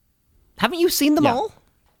 Haven't you seen them Yeah. all?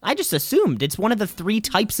 I just assumed it's one of the 3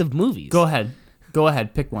 types of movies. Go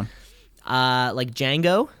ahead, pick one. Like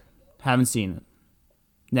Django. Haven't seen it.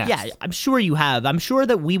 Next. Yeah, I'm sure you have. I'm sure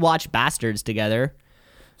that we watched Bastards together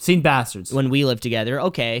Seen Bastards. when we lived together.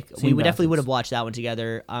 Okay, Seen we definitely would Bastards. have watched that one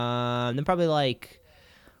together. Then probably like,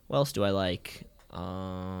 what else do I like?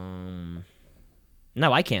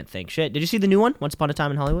 No, I can't think. Shit. Did you see the new one, Once Upon a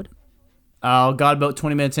Time in Hollywood? Got about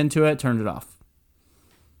 20 minutes into it, turned it off.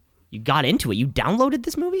 You got into it. You downloaded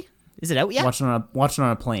this movie? Is it out yet? Watched it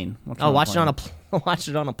on a plane. Watched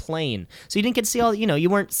it on a plane. So you didn't get to see all. You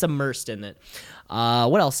weren't submersed in it.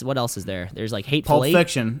 What else? What else is there? There's like Hateful Pulp Eight.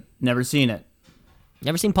 Fiction. Never seen it.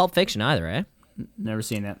 Never seen Pulp Fiction either, eh? Never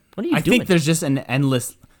seen it. What are you I doing? think there's just an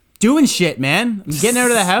endless doing shit, man. I'm getting out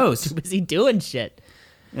of the house. Too busy doing shit.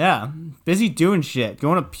 Yeah, busy doing shit,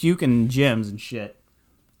 going to puke in gyms and shit.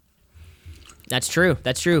 That's true.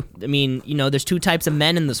 I mean, there's 2 types of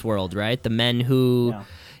men in this world, right? The men who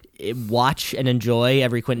watch and enjoy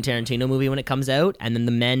every Quentin Tarantino movie when it comes out, and then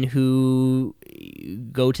the men who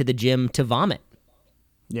go to the gym to vomit.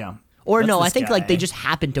 Yeah. Or That's no, I this think guy. like they just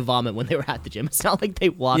happened to vomit when they were at the gym. It's not like they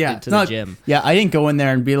walked into it's the not- gym. Yeah, I didn't go in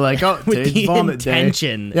there and be like, oh, With today's the vomit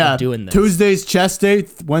intention day. of doing this. Tuesday's chest day,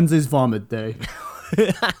 Wednesday's vomit day.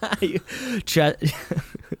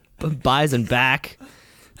 Buys and back,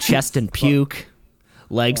 chest and puke,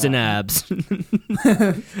 legs and abs.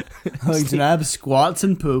 Legs and abs, squats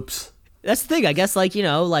and poops. That's the thing. I guess like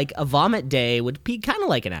a vomit day would be kind of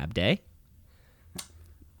like an ab day.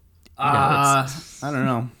 I don't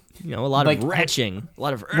know. A lot Like, of retching, a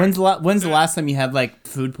lot of. When's the last time you had like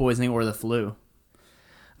food poisoning or the flu?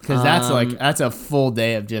 Because that's a full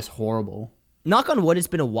day of just horrible. Knock on wood, it's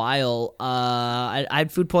been a while. I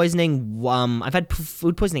had food poisoning. I've had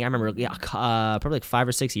food poisoning. I remember, probably like 5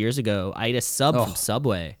 or 6 years ago. I ate a sub from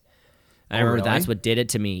Subway. I remember really? that's what did it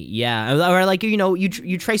to me. Yeah, or like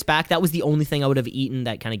you trace back. That was the only thing I would have eaten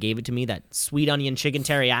that kind of gave it to me. That sweet onion chicken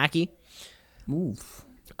teriyaki. Oof.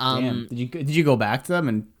 Damn. Did you go back to them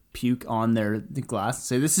and puke on the glass and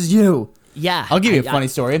say, "This is you"? Yeah, I'll give you a funny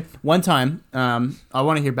story. One time, I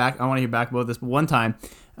want to hear back about this. But one time,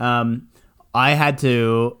 I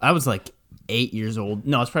was like 8 years old.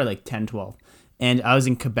 No, I was probably like 10, 12. And I was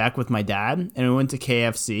in Quebec with my dad, and we went to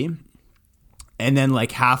KFC. And then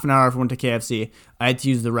like half an hour after we went to KFC, I had to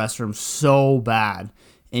use the restroom so bad.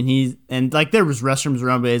 And like there was restrooms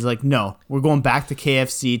around, but he's like, no, we're going back to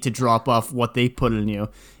KFC to drop off what they put in you.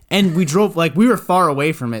 And we drove, like, we were far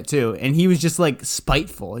away from it, too. And he was just, like,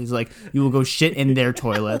 spiteful. He's like, you will go shit in their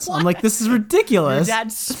toilets. I'm like, this is ridiculous. Your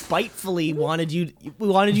dad spitefully wanted you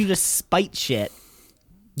to spite shit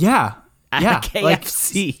Yeah. at Yeah.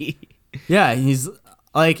 KFC. Yeah. He's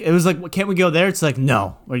like, it was like, can't we go there? It's like,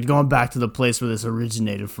 no, we're going back to the place where this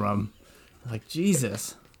originated from. Like,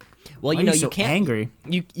 Jesus. Well, Why are you you so can't angry.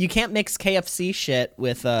 You can't mix KFC shit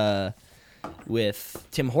with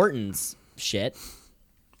Tim Hortons shit.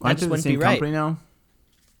 Aren't they just the wouldn't same be right. company now?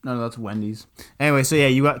 No, that's Wendy's. Anyway, so yeah,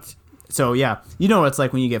 you know what it's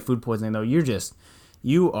like when you get food poisoning though.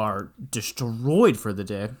 You are destroyed for the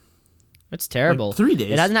day. It's terrible. Like 3 days.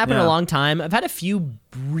 It hasn't happened in Yeah. a long time. I've had a few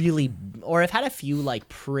like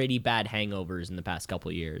pretty bad hangovers in the past couple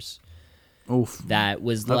of years. Oof. That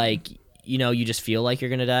was like, you just feel like you're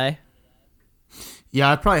gonna die.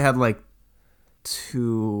 Yeah, I probably had like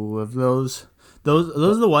 2 of those. Those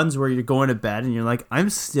are the ones where you're going to bed and you're like, I'm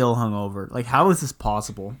still hungover. Like, how is this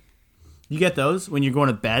possible? You get those when you're going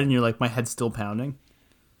to bed and you're like, my head's still pounding.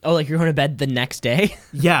 Oh, like you're going to bed the next day?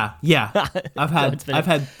 Yeah. I've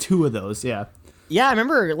had 2 of those. Yeah. Yeah, I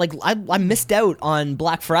remember. Like I missed out on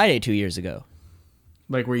Black Friday 2 years ago.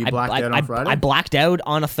 Like, were you blacked out on Friday? I blacked out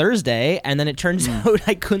on a Thursday, and then it turns out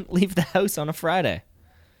I couldn't leave the house on a Friday.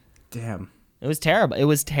 Damn. It was terrible. It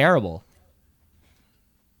was terrible.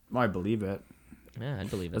 Well, I believe it. Yeah, I'd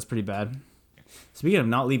believe it. That's pretty bad. Speaking of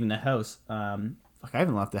not leaving the house, I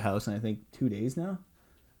haven't left the house in, I think, 2 days now.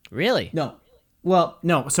 Really? No. Well,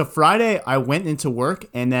 no. So Friday, I went into work,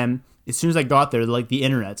 and then as soon as I got there, like, the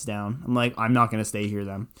internet's down. I'm like, I'm not going to stay here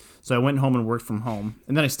then. So I went home and worked from home.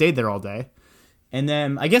 And then I stayed there all day. And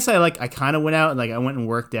then I guess I kind of went out. Like, I went and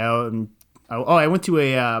worked out. And I went to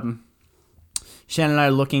a... Shannon and I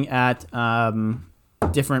are looking at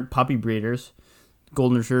different puppy breeders,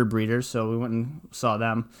 golden retriever breeders. So we went and saw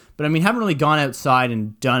them. But, I mean, haven't really gone outside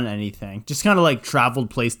and done anything. Just kind of, like, traveled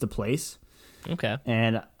place to place. Okay.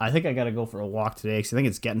 And I think I got to go for a walk today because I think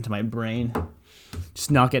it's getting to my brain.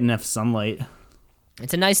 Just not getting enough sunlight.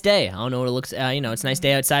 It's a nice day. I don't know what it looks. It's a nice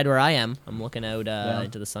day outside where I am. I'm looking out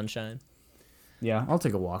into the sunshine Yeah, I'll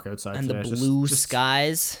take a walk outside and today. the blue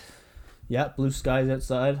skies. Yeah, blue skies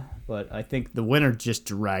outside. But I think the winter just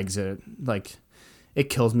drags it. Like, it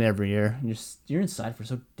kills me every year. You're inside for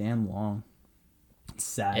so damn long. It's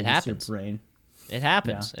sad. It happens. Your brain. It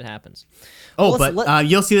happens. Yeah. It happens. Oh, well, but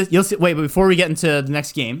you'll see this. You'll see. Wait, but before we get into the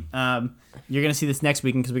next game, you're gonna see this next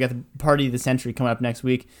weekend because we got the party of the century coming up next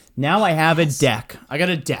week. Now I have a deck. I got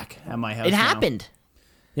a deck at my house. It happened.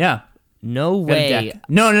 Yeah. No way.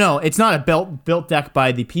 No. It's not a built deck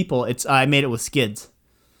by the people. I made it with skids.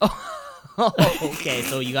 Oh, okay.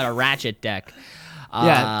 So you got a ratchet deck.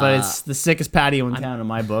 Yeah, but it's the sickest patio in town in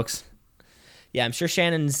my books. Yeah, I'm sure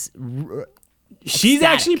Shannon's. She's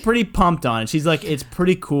actually pretty pumped on it. She's like, it's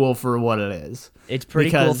pretty cool for what it is. It's pretty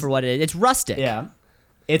cool for what it is. It's rustic. Yeah.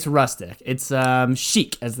 It's rustic. It's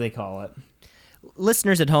chic, as they call it.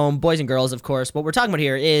 Listeners at home, boys and girls, of course, what we're talking about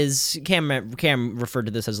here is Cam referred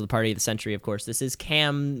to this as the party of the century, of course. This is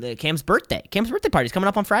Cam's birthday. Cam's birthday party is coming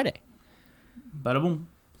up on Friday. Bada boom.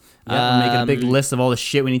 Yeah, we're making a big list of all the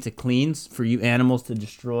shit we need to clean for you animals to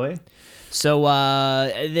destroy. So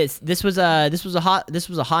this was a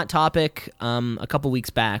hot topic a couple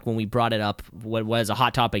weeks back when we brought it up. What was a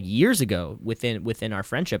hot topic years ago within our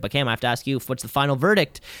friendship. But Cam, I have to ask you, what's the final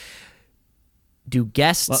verdict? Do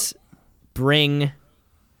guests bring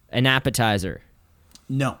an appetizer?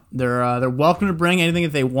 No, they're welcome to bring anything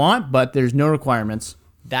that they want, but there's no requirements.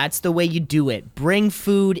 That's the way you do it. Bring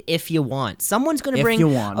food if you want. Someone's going to bring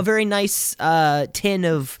a very nice tin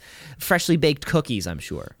of freshly baked cookies, I'm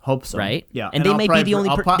sure. Hope so. Right? Yeah. And they may be the only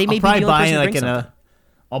person to bring something.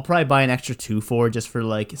 I'll probably buy an extra 2 for just for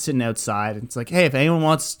like sitting outside. It's like, hey, if anyone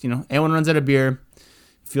wants, anyone runs out of beer,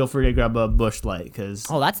 feel free to grab a Busch Light.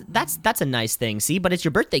 That's a nice thing. See, but it's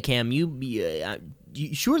your birthday, Cam.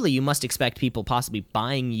 Surely you must expect people possibly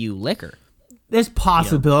buying you liquor. There's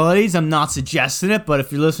possibilities. I'm not suggesting it, but if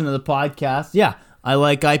you're listening to the podcast, yeah, I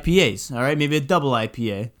like IPAs. All right, maybe a double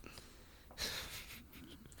IPA.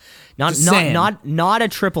 Not a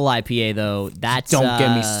triple IPA though. That's don't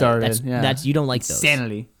get me started. That's you don't like those.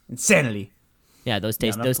 Insanity. Yeah, those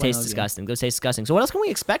taste disgusting. Those taste disgusting. So what else can we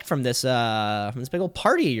expect from this big old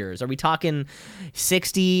party of yours? Are we talking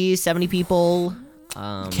 60, 70 people?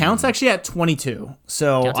 Count's actually at 22.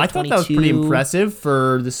 So I thought that was pretty impressive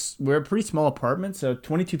for this. We're a pretty small apartment, so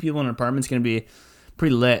 22 people in an apartment is going to be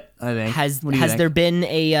pretty lit, I think. Has there been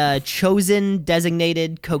a chosen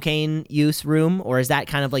designated cocaine use room, or is that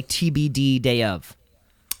kind of like TBD day of?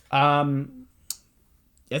 I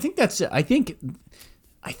think that's it. I think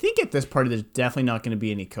at this party there's definitely not going to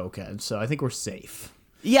be any cokeheads, so I think we're safe.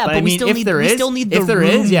 Yeah, but we still need the room.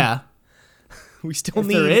 We still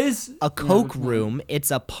need a Coke room. It's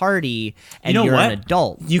a party, and you're an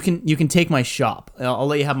adult. You can take my shop. I'll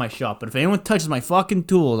let you have my shop. But if anyone touches my fucking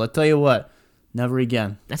tools, I'll tell you what, never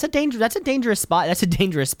again. That's a dangerous spot. That's a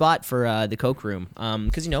dangerous spot for the Coke room.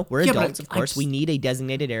 Because we're adults, of course. We need a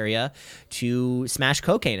designated area to smash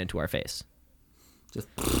cocaine into our face. Just.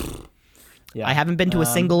 Yeah. I haven't been to a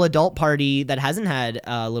single adult party that hasn't had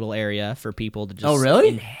a little area for people to just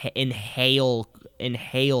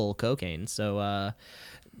inhale cocaine. So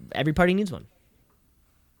every party needs one.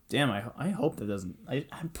 Damn, I hope that doesn't.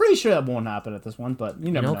 I'm pretty sure that won't happen at this one, but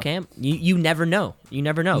you never know. Cam, you never know. You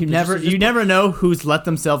never know. You never know who's let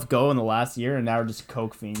themselves go in the last year and now are just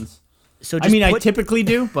coke fiends. So I typically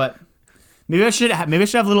do, but maybe I should have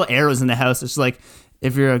little arrows in the house. It's like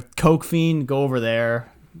if you're a coke fiend, go over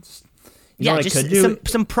there.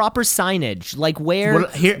 Some proper signage, like where.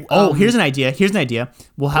 Here's an idea.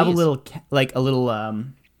 We'll have a little.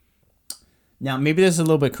 Now maybe this is a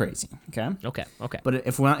little bit crazy. Okay. But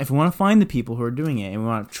if we want to find the people who are doing it and we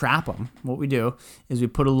want to trap them, what we do is we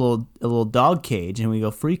put a little dog cage and we go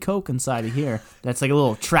free Coke inside of here. That's like a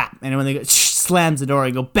little trap, and when they go, slams the door.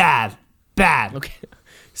 I go, bad. Okay.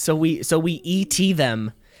 So we ET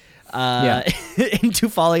them into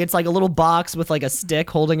falling. It's like a little box with like a stick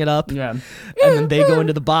holding it up. Yeah. And then they go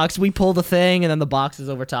into the box. We pull the thing, and then the box is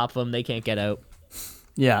over top of them. They can't get out.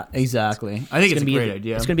 Yeah, exactly. I think it's a great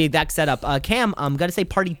idea. It's gonna be that setup. Cam, gotta say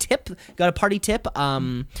party tip. Got a party tip. A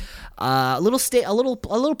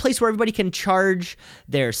little place where everybody can charge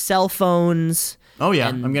their cell phones. Oh yeah,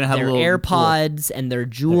 and I'm gonna have their a little AirPods and their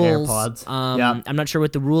jewels. AirPods. I'm not sure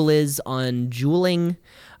what the rule is on jeweling.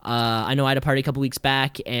 I know I had a party a couple weeks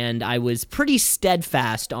back, and I was pretty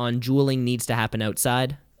steadfast on jeweling needs to happen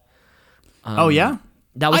outside. Oh yeah.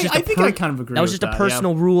 That was just I think I kind of agree. That was just a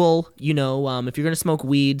personal rule, you know. If you're gonna smoke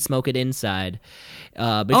weed, smoke it inside.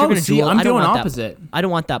 But if you're gonna jewel, I'm I don't doing want opposite. I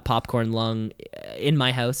don't want that popcorn lung in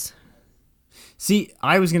my house. See,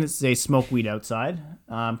 I was gonna say smoke weed outside,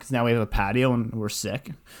 because now we have a patio and we're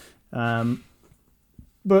sick. But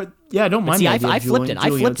yeah, I don't mind. See, the idea I of flipped it.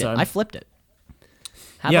 outside. I flipped it.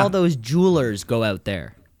 Have all those jewelers go out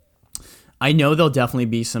there. I know there'll definitely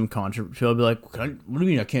be some controversy. They'll be like, "What do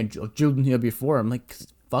you mean I can't jewel here before?" I'm like,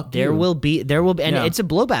 "Fuck There you." will be, and it's a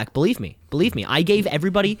blowback. Believe me. I gave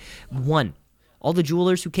everybody one. All the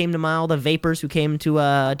jewelers who came to all the vapors who came to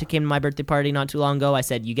my birthday party not too long ago. I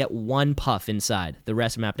said, you get one puff inside. The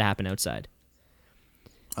rest of them have to happen outside.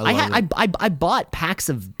 I bought packs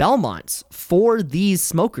of Belmonts for these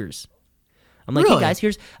smokers. I'm like, Really? hey guys,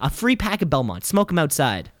 here's a free pack of Belmont. Smoke them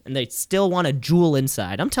outside, and they still want to jewel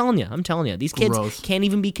inside. I'm telling you, these kids Gross. can't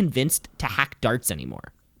even be convinced to hack darts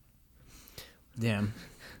anymore. Damn.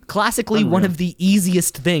 Classically, one of the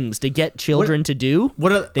easiest things to get children to do.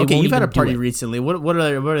 Okay, you've had a party recently. What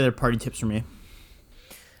are their party tips for me?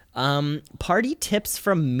 Party tips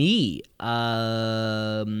from me.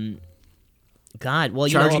 God, well,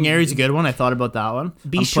 Charging area is a good one. I thought about that one.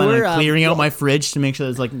 Be I'm sure planning on clearing out my fridge to make sure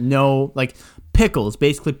there's like no pickles.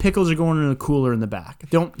 Basically, pickles are going in the cooler in the back.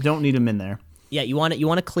 Don't need them in there. Yeah, you want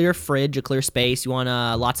a clear fridge, a clear space. You want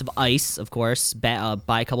lots of ice, of course. Buy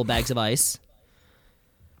a couple bags of ice.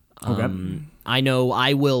 Okay. I know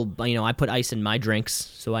I will. I put ice in my drinks,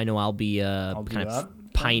 so I know I'll be kind of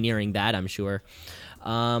pioneering that. I'm sure.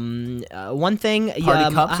 One thing.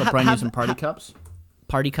 Party cups. I'll probably use some party cups.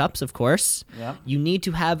 Party cups, of course. Yeah. You need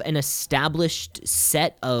to have an established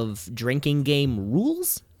set of drinking game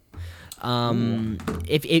rules.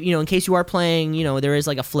 If in case you are playing, there is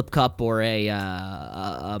like a flip cup or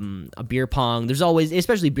a beer pong. There's always,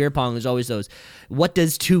 especially beer pong, there's always those. What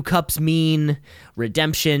does 2 cups mean?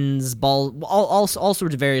 Redemptions, all sorts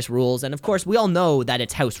of various rules, and of course we all know that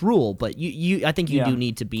it's house rule. But I think you do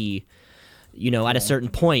need to be, at a certain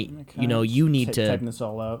point, you need to typing this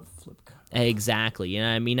all out. Flip cup. Exactly.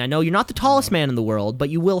 I mean, I know you're not the tallest man in the world, but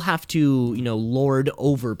you will have to, lord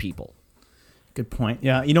over people. Good point.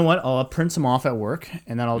 Yeah, you know what? I'll print some off at work,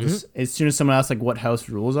 and then I'll just, as soon as someone asks what house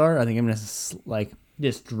rules are, I think I'm gonna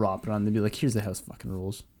just drop it on them and be like, "Here's the house fucking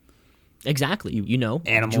rules." Exactly.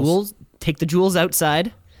 Animals. Jewels. Take the jewels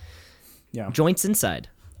outside. Yeah. Joints inside.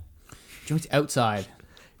 Joints outside.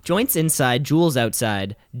 Joints inside. Jewels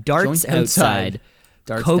outside. Darts Joints outside.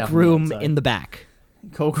 Darts Coke definitely room outside. in the back.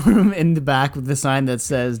 Coke room in the back with the sign that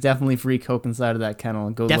says "Definitely free Coke inside of that kennel."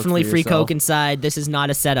 Go Definitely look for free yourself. Coke inside. This is not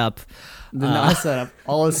a setup. They're not set up.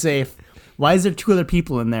 All is safe. Why is there 2 other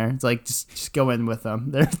people in there? It's like just go in with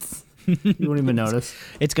them. You won't even notice.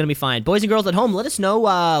 It's gonna be fine. Boys and girls at home, let us know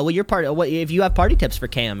what if you have party tips for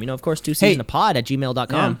Cam. Of course,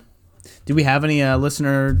 2seasonapod@gmail.com. Do we have any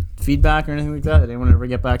listener feedback or anything like that? Did anyone ever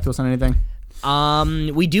get back to us on anything?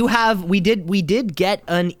 We did get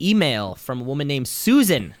an email from a woman named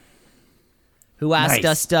Susan, who asked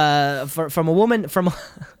us from a woman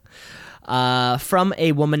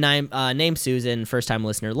named Susan, first time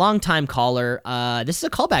listener, long time caller. This is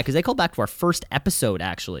a callback because they called back to our first episode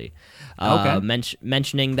actually.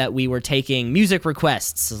 Mentioning that we were taking music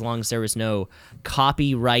requests as long as there was no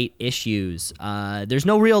copyright issues. There's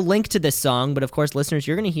no real link to this song, but of course, listeners,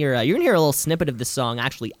 you're gonna hear a little snippet of this song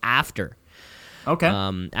actually after. Okay.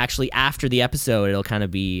 Actually, after the episode, it'll kind of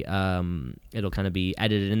be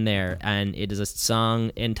edited in there, and it is a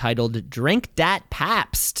song entitled "Drink Dat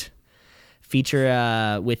Pabst,"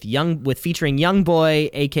 featuring Young Boy,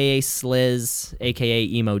 aka Sliz, aka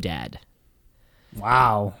Emo Dad.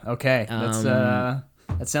 Wow. Okay. That's that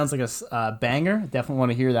sounds like a banger. Definitely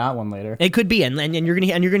want to hear that one later. It could be, and you're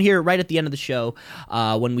gonna hear it right at the end of the show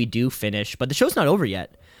when we do finish. But the show's not over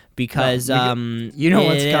yet because what's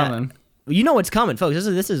coming. You know what's coming, folks.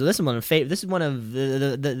 This is one of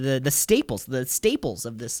the staples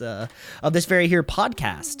of this very here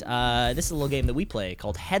podcast. This is a little game that we play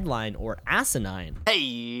called Headline or Asinine.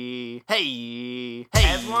 Hey,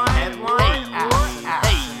 headline,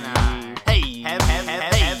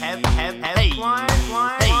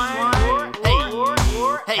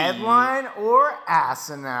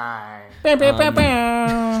 asinine.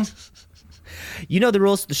 You know the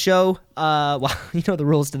rules to the show. You know the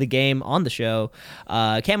rules to the game on the show.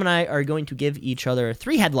 Cam and I are going to give each other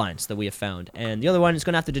 3 headlines that we have found, and the other one is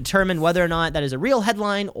going to have to determine whether or not that is a real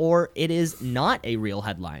headline or it is not a real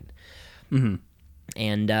headline. Mm-hmm.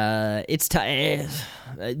 And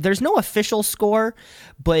there's no official score,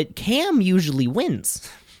 but Cam usually wins.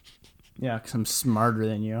 Yeah, because I'm smarter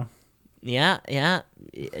than you. Yeah.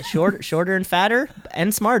 Shorter and fatter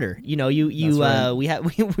and smarter. You know, right.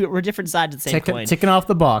 we're different sides of the same coin. Ticking off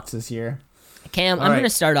the boxes here. Cam, I'm going to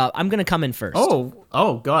start off. I'm going to come in first.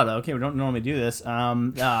 Oh, God. Okay, we don't normally do this.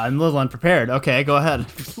 I'm a little unprepared. Okay, go ahead.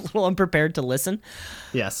 A little unprepared to listen?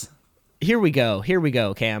 Yes. Here we go,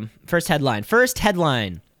 Cam. First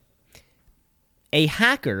headline. A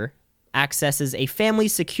hacker accesses a family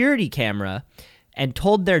security camera and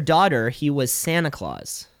told their daughter he was Santa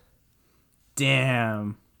Claus.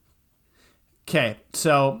 Damn. Okay,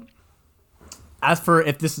 so as for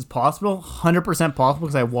if this is possible, 100% possible,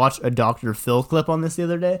 because I watched a Dr. Phil clip on this the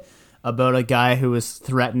other day about a guy who was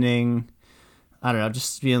threatening, I don't know,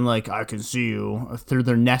 just being like, I can see you, through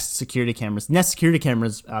their Nest security cameras. Nest security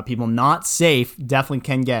cameras, people, not safe, definitely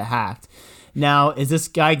can get hacked. Now, is this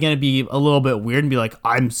guy going to be a little bit weird and be like,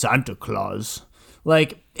 I'm Santa Claus?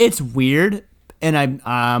 Like, it's weird, and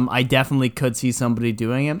I definitely could see somebody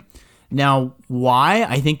doing it. Now, why?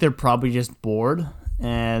 I think they're probably just bored,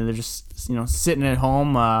 and they're just, sitting at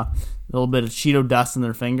home, a little bit of Cheeto dust in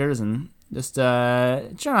their fingers, and just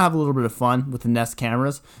trying to have a little bit of fun with the Nest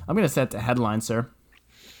cameras. I'm going to set the headline, sir.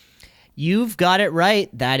 You've got it right.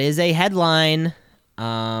 That is a headline.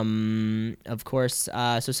 Of course.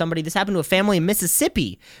 So this happened to a family in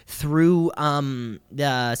Mississippi through,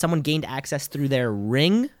 someone gained access through their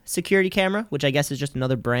Ring security camera, which I guess is just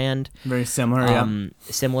another brand. Very similar, yeah.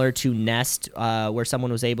 Similar to Nest, where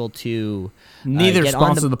someone was able to, neither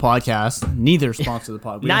sponsor the podcast. Neither sponsor the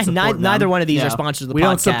podcast. Neither one of these are sponsors of the podcast. We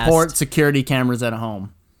don't support security cameras at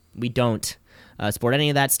home. We don't support any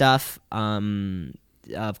of that stuff.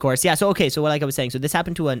 Of course, yeah. So like I was saying, so this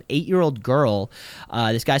happened to an 8-year-old girl.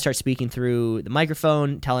 This guy starts speaking through the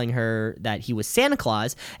microphone, telling her that he was Santa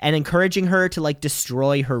Claus and encouraging her to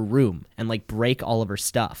destroy her room and break all of her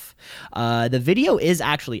stuff. The video is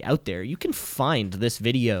actually out there. You can find this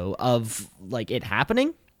video of it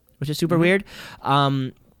happening, which is super weird.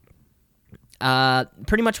 Pretty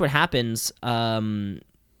much what happens.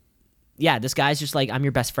 Yeah, this guy's just like, I'm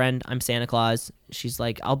your best friend. I'm Santa Claus. She's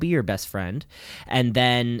like, I'll be your best friend. And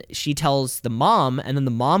then she tells the mom, and then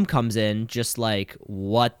the mom comes in just like,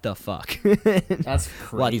 what the fuck? That's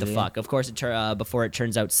crazy. What the fuck? Of course, before it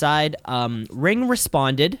turns outside, Ring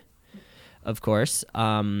responded, of course,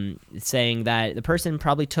 saying that the person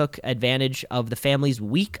probably took advantage of the family's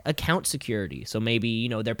weak account security. So maybe,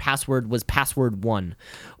 their password was password 1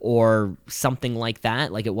 or something like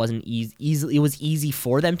that. Like it wasn't easy. It was easy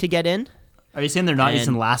for them to get in. Are you saying they're not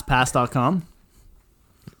using LastPass.com?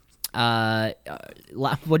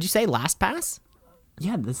 What'd you say? LastPass?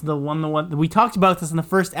 Yeah, this is the one we talked about this in the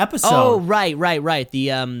first episode. Oh, right.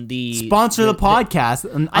 The sponsor the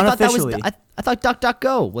podcast unofficially. I thought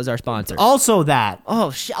DuckDuckGo was our sponsor. Also that.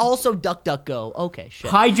 Oh, also DuckDuckGo. Okay,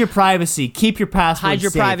 shit. Hide your privacy. Keep your password Hide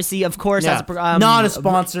your safe. Privacy, of course. Yeah. Not a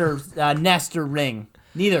sponsor, Nest or Ring.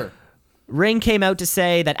 Neither. Ring came out to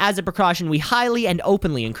say that as a precaution, we highly and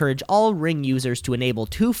openly encourage all Ring users to enable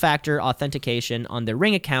 2-factor authentication on their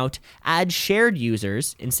Ring account, add shared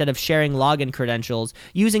users instead of sharing login credentials,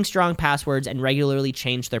 using strong passwords, and regularly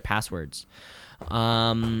change their passwords.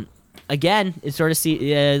 Again, it's sort of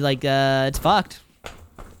it's fucked.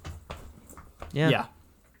 Yeah.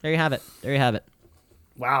 There you have it.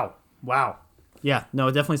 Wow. Yeah, no,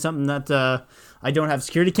 definitely something that I don't have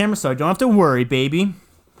security cameras, so I don't have to worry, baby.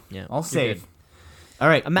 Yeah, all safe. All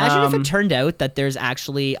right. Imagine if it turned out that there's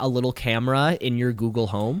actually a little camera in your Google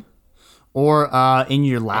Home. Or in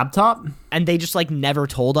your laptop. And they just never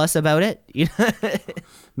told us about it.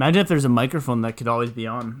 Imagine if there's a microphone that could always be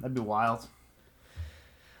on. That'd be wild.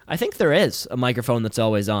 I think there is a microphone that's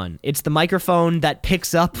always on. It's the microphone that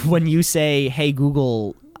picks up when you say, hey,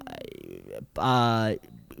 Google,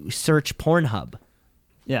 search Pornhub.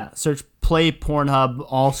 Yeah, search play Pornhub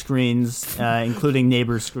all screens, including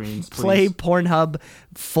neighbor screens, please. Play Pornhub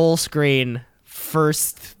full screen,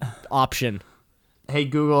 first option. Hey,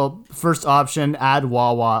 Google, first option, add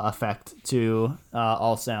wah-wah effect to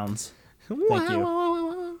all sounds. Thank you.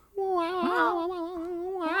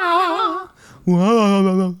 All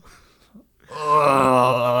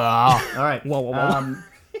right.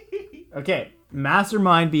 Okay.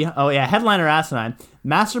 Headliner asinine.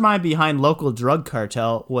 Mastermind behind local drug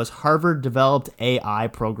cartel was Harvard-developed AI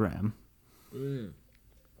program. You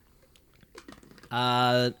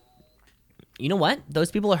know what?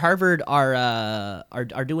 Those people at Harvard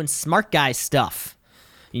are doing smart guy stuff.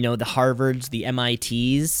 You know, the Harvards, the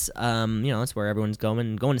MITs. That's where everyone's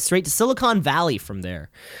going straight to Silicon Valley from there.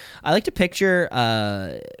 I like to picture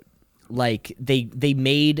they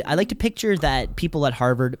made. I like to picture that people at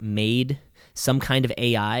Harvard made some kind of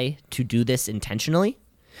AI to do this intentionally.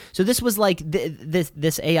 So this was like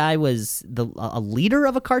this AI was a leader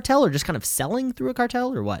of a cartel, or just kind of selling through a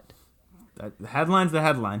cartel, or what? The headline's the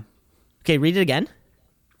headline. Okay, read it again.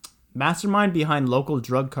 Mastermind behind local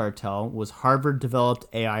drug cartel was Harvard-developed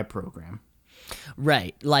AI program.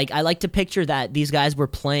 Right. Like, I like to picture that these guys were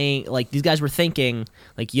thinking,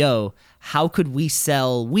 like, yo, how could we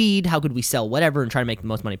sell weed? How could we sell whatever and try to make the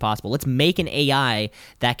most money possible? Let's make an AI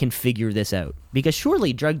that can figure this out. Because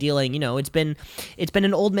surely drug dealing, it's been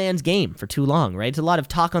an old man's game for too long, right? It's a lot of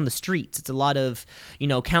talk on the streets. It's a lot of,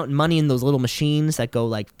 counting money in those little machines that go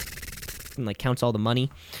like counts all the money.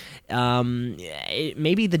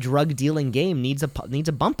 Maybe the drug dealing game needs a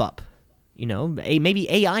bump up. Maybe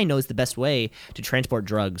AI knows the best way to transport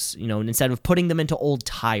drugs, and instead of putting them into old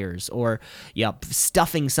tires or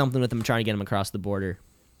stuffing something with them, trying to get them across the border.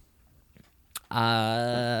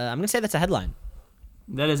 I'm going to say that's a headline.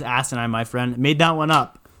 That is asinine, my friend. Made that one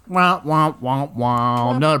up. Wah, wah, wah,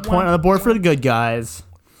 wah. Another point on the board for the good guys.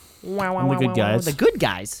 I'm the good guys. The good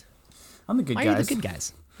guys? I'm the good guys. How are you the good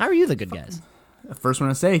guys? How are you the good guys? The first one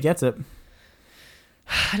to say gets it.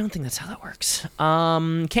 I don't think that's how that works.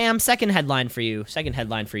 Cam, second headline for you.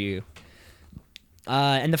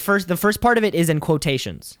 And the first part of it is in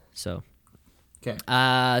quotations. So, okay.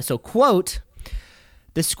 So quote,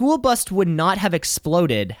 the school bus would not have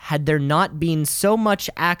exploded had there not been so much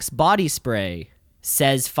Axe body spray,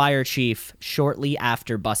 says fire chief shortly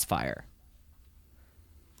after bus fire.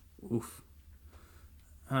 Oof.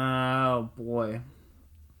 Oh, boy.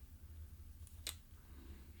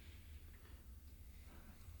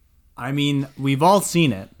 I mean, we've all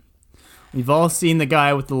seen it. We've all seen the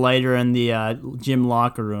guy with the lighter in the gym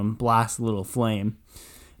locker room blast a little flame.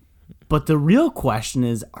 But the real question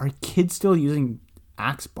is, are kids still using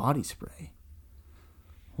Axe body spray?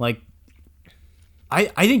 Like, I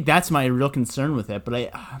think that's my real concern with it.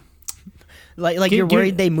 But you're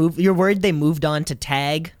worried they moved on to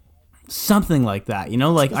Tag, something like that.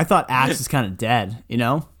 Like I thought Axe is kind of dead.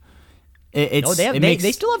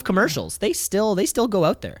 They still have commercials. They still go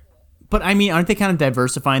out there. But I mean, aren't they kind of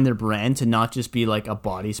diversifying their brand to not just be like a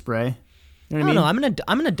body spray? You know what I mean?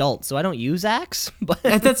 I'm an adult, so I don't use Axe. But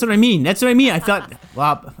that's what I mean. I thought,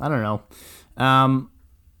 well, I don't know.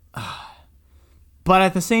 But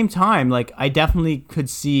at the same time, like I definitely could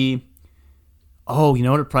see. Oh, you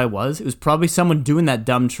know what it probably was? It was probably someone doing that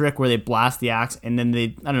dumb trick where they blast the Axe and then they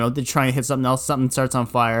try and hit something else. Something starts on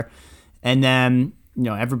fire, and then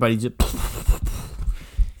everybody just.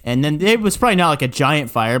 And then it was probably not like a giant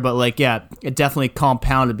fire, but it definitely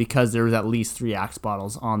compounded because there was at least 3 Axe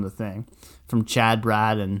bottles on the thing from Chad,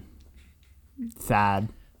 Brad, and Thad.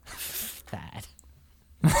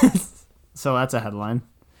 So that's a headline.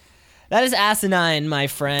 That is asinine, my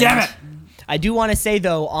friend. Damn it! I do want to say,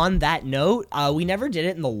 though, on that note, we never did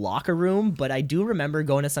it in the locker room, but I do remember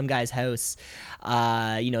going to some guy's house,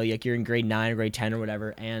 like you're in grade 9 or grade 10 or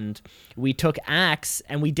whatever, and we took Axe,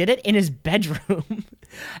 and we did it in his bedroom,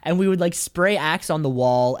 and we would, spray Axe on the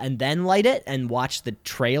wall and then light it and watch the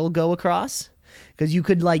trail go across. Because you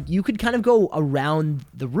could kind of go around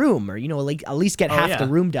the room, or at least get half the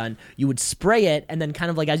room done. You would spray it, and then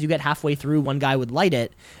kind of as you get halfway through, one guy would light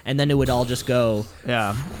it, and then it would all just go.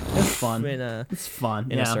 Yeah, it's fun. It's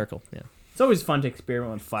fun in a circle. Yeah, it's always fun to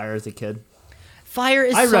experiment with fire as a kid. Fire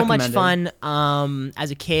is so much fun.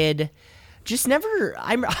 As a kid, just never.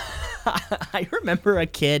 I remember a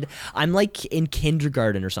kid. I'm in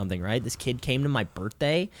kindergarten or something, right? This kid came to my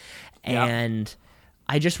birthday, and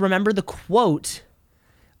I just remember the quote.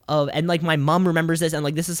 And my mom remembers this, and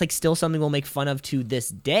this is still something we'll make fun of to this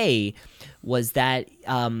day, was that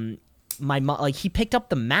my mom, he picked up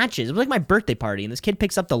the matches. It was my birthday party, and this kid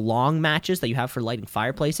picks up the long matches that you have for lighting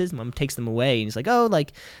fireplaces. Mom takes them away, and he's like, "Oh,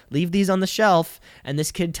 leave these on the shelf." And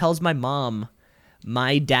this kid tells my mom,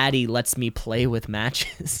 "My daddy lets me play with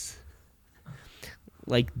matches."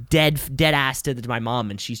 Dead ass to my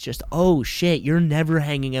mom, and she's just, "Oh shit, you're never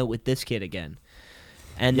hanging out with this kid again."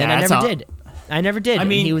 And then I never did. I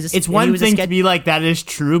mean, it's one thing to be like, that is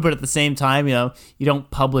true, but at the same time, you don't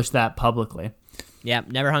publish that publicly. Yeah,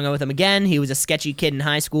 never hung out with him again. He was a sketchy kid in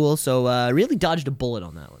high school, so really dodged a bullet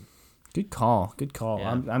on that one. Good call.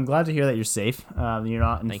 Yeah. I'm glad to hear that you're safe. You're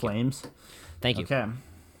not in flames. Thank you. Okay.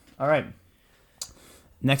 All right.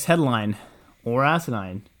 Next headline, or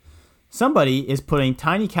asinine. Somebody is putting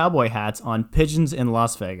tiny cowboy hats on pigeons in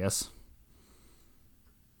Las Vegas.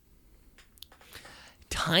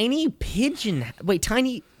 Tiny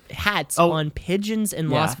hats on pigeons in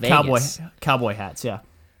Las Vegas. Cowboy hats, yeah.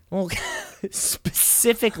 Well,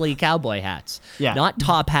 specifically cowboy hats. Yeah. Not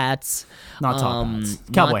top hats. Not top hats.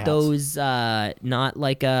 Cowboy hats. Those, not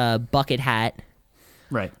like a bucket hat.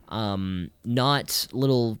 Right. Not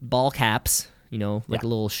little ball caps, like a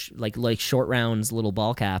little, like short rounds, little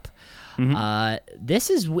ball cap. This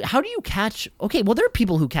is, how do you catch, okay, well, there are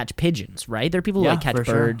people who catch pigeons, right? There are people who catch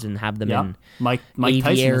birds and have them in Mike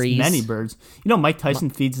Tyson has many birds. Mike Tyson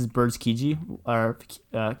feeds his birds Fiji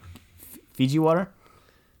water?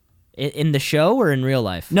 In the show or in real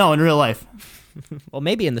life? No, in real life. Well,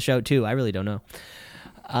 maybe in the show too. I really don't know.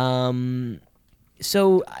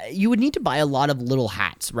 So you would need to buy a lot of little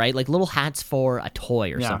hats, right? Like little hats for a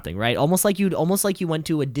toy or something, right? Almost like you went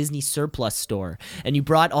to a Disney surplus store and you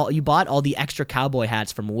bought all the extra cowboy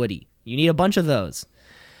hats from Woody. You need a bunch of those.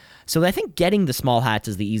 So I think getting the small hats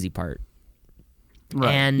is the easy part.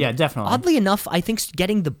 Right. And yeah, definitely. Oddly enough, I think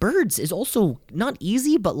getting the birds is also not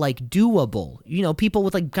easy, but like doable. People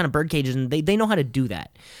with like kind of bird cages, and they know how to do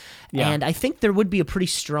that. Yeah. And I think there would be a pretty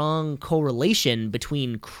strong correlation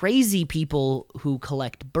between crazy people who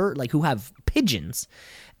collect who have pigeons,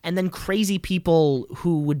 and then crazy people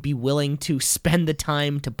who would be willing to spend the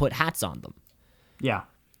time to put hats on them. Yeah.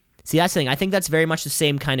 See, that's the thing. I think that's very much the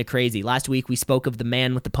same kind of crazy. Last week we spoke of the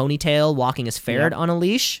man with the ponytail walking his ferret on a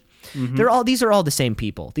leash. Mm-hmm. These are all the same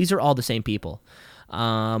people.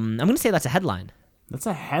 I'm going to say that's a headline. That's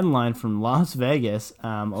a headline from Las Vegas.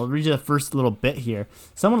 I'll read you the first little bit here.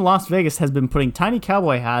 Someone in Las Vegas has been putting tiny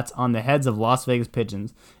cowboy hats on the heads of Las Vegas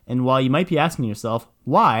pigeons. And while you might be asking yourself,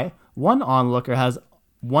 why? One onlooker has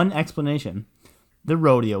one explanation. The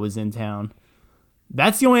rodeo is in town.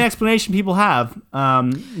 That's the only explanation people have.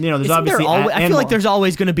 There's obviously... I feel like there's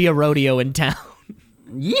always going to be a rodeo in town.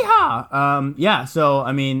 Yeehaw! Yeah, so,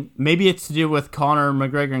 maybe it's to do with Conor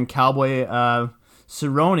McGregor and Cowboy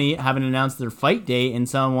Cerrone having announced their fight date, and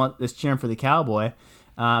someone is cheering for the Cowboy.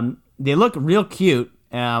 They look real cute.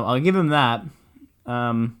 I'll give them that.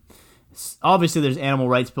 Obviously, there's animal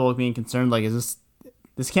rights people being concerned, like, this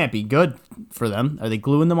can't be good for them. Are they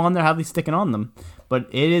gluing them on there? How are they sticking on them? But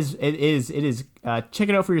it is. Check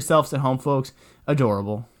it out for yourselves at home, folks.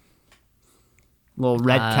 Adorable. Little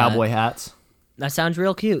red cowboy hats. That sounds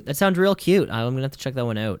real cute. I'm going to have to check that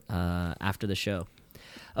one out after the show.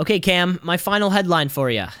 Okay, Cam, my final headline for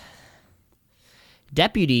you.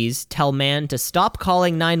 Deputies tell man to stop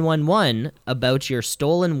calling 911 about your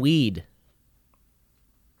stolen weed.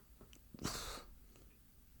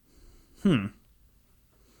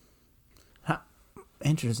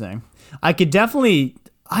 Interesting. I could definitely...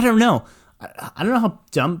 I don't know. I don't know how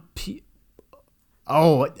dumb...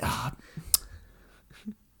 Talk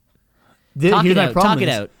it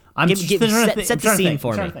out. Set the scene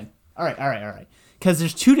for me. All right. Because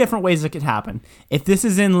there's two different ways it could happen. If this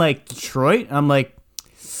is in, like, Detroit, I'm, like,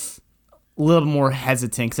 a little more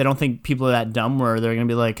hesitant because I don't think people are that dumb where they're going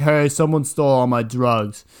to be like, hey, someone stole all my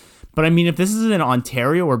drugs. But, if this is in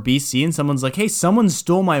Ontario or BC and someone's like, hey, someone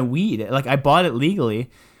stole my weed. Like, I bought it legally.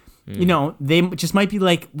 They just might be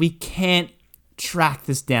like, we can't track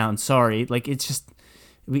this down. Sorry. Like, it's just,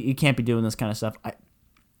 you can't be doing this kind of stuff.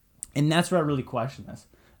 And that's where I really question this.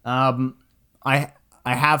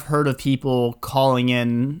 I have heard of people calling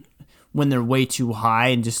in when they're way too high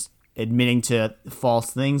and just admitting to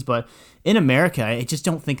false things. But in America, I just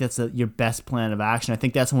don't think that's your best plan of action. I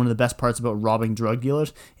think that's one of the best parts about robbing drug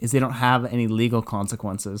dealers is they don't have any legal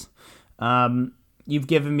consequences. You've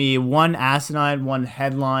given me one asinine, one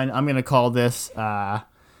headline. I'm going to call this a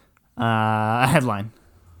headline.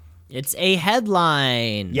 It's a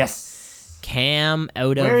headline. Yes. Cam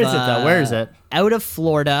out of... Where is it, though? Where is it? Out of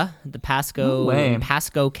Florida, the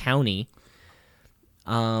Pasco County.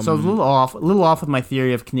 So a little off with my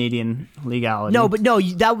theory of Canadian legality. But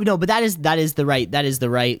that is the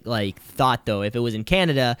right like thought though. If it was in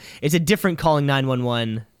Canada, it's a different calling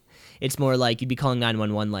 911. It's more like you'd be calling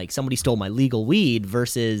 911 like somebody stole my legal weed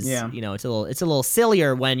versus it's a little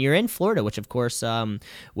sillier when you're in Florida, which of course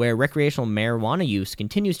where recreational marijuana use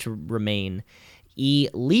continues to remain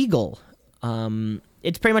illegal.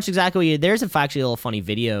 It's pretty much exactly there's actually a little funny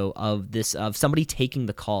video of somebody taking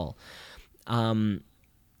the call.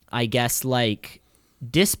 I guess like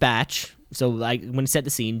dispatch. So like when you set the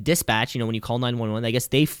scene, dispatch, when you call 911, I guess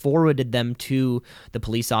they forwarded them to the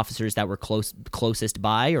police officers that were closest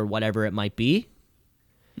by or whatever it might be.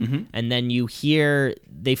 Mm-hmm. And then you hear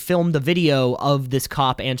they filmed the video of this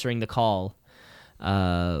cop answering the call.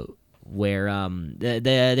 where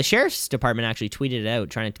the sheriff's department actually tweeted it out,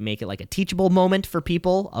 trying to make it like a teachable moment for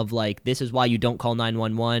people of like, this is why you don't call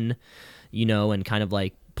 911, and kind of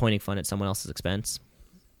like pointing fun at someone else's expense.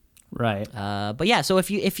 Right. But yeah, so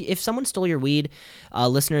if someone stole your weed,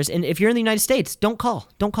 listeners, and if you're in the United States, don't call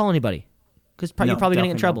anybody, because you're probably gonna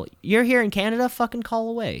get in trouble. Don't. You're here in Canada, fucking call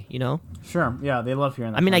away. Sure. Yeah, they love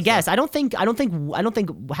hearing that. I mean, kind I of guess stuff. I don't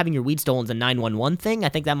think having your weed stolen is a 911 thing. I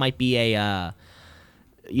think that might be a,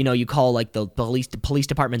 you call like the police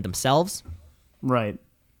department themselves. Right.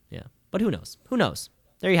 Yeah, but who knows? Who knows?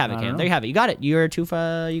 There you have it, Cam. There you have it. You got it. You're two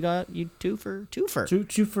for. You two for.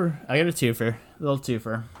 Twofer. I got a twofer. A little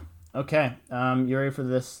twofer. Okay. You ready for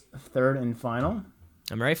this third and final?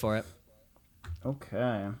 I'm ready for it. Okay.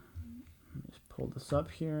 Let me just pull this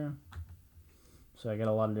up here. So I got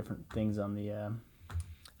a lot of different things on the.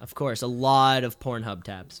 Of course, a lot of Pornhub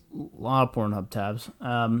tabs. A lot of Pornhub tabs.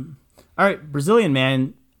 All right. Brazilian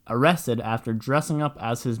man arrested after dressing up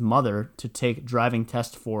as his mother to take driving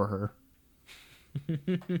test for her.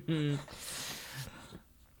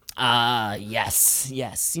 Yes.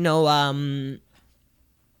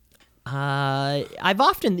 I've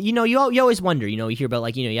often, you always wonder, you hear about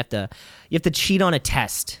like, you have to cheat on a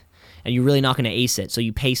test and you're really not going to ace it. So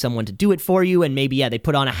you pay someone to do it for you. And maybe, they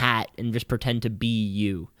put on a hat and just pretend to be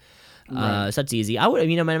you. Right. So that's easy. I would,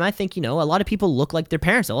 I think, a lot of people look like their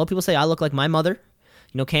parents. A lot of people say I look like my mother.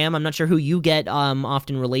 Cam, I'm not sure who you get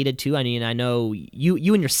often related to. I mean, I know you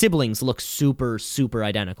and your siblings look super, super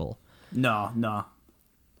identical. No.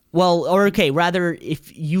 Well, or okay, rather,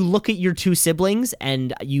 if you look at your two siblings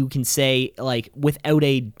and you can say, like, without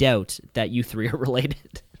a doubt that you three are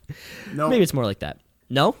related. No. Maybe it's more like that.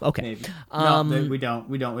 No? Okay. Maybe. No, we don't.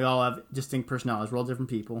 We all have distinct personalities. We're all different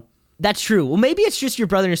people. That's true. Well, maybe it's just your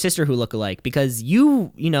brother and your sister who look alike, because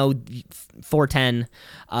 4'10",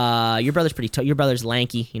 your brother's pretty tall. Your brother's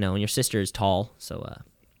lanky, and your sister is tall. So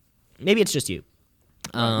maybe it's just you.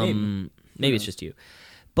 Maybe it's just you.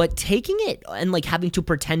 But taking it and like having to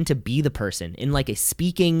pretend to be the person in like a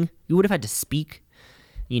speaking, you would have had to speak.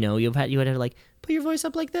 You would have had to like put your voice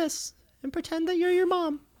up like this and pretend that you're your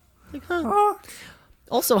mom. Like, huh? Oh.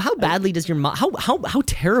 Also, how badly does your mom? How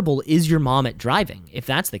terrible is your mom at driving? If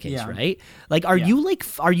that's the case, right? Like, are you like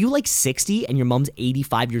 60 and your mom's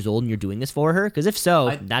 85 years old and you're doing this for her? Because if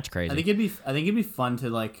so, that's crazy. I think it'd be fun to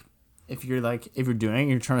like, if you're doing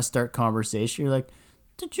it, you're trying to start conversation. You're like,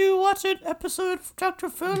 did you watch an episode of Dr.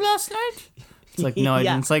 Phil last night? It's like, no, I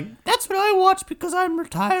didn't. It's like, that's what I watch because I'm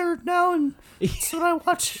retired now, and that's what I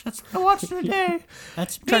watch. That's what I watch in a day.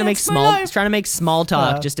 That's trying to make small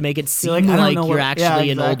talk just to make it seem like you're actually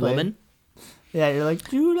an old woman. Yeah, you're like,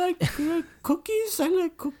 do you like cookies? I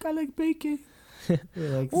like baking.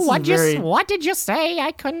 Like, what did you say?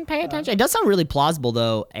 I couldn't pay attention. It does sound really plausible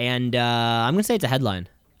though, and I'm gonna say it's a headline.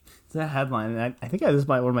 It's a headline. I think this is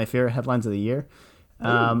one of my favorite headlines of the year.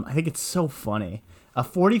 I think it's so funny. A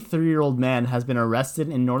 43-year-old man has been arrested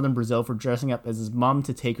in northern Brazil for dressing up as his mom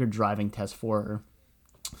to take her driving test for her.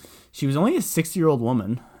 She was only a 60-year-old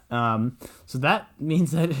woman, so that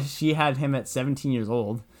means that she had him at 17 years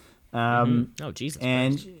old. Oh, Jesus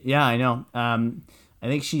and Christ. Yeah, I know. I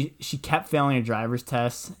think she kept failing her driver's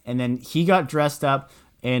test, and then he got dressed up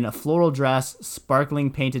in a floral dress,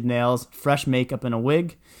 sparkling painted nails, fresh makeup, and a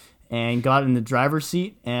wig, and got in the driver's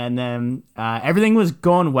seat, and then everything was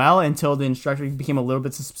going well until the instructor became a little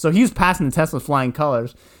bit so he was passing the test with flying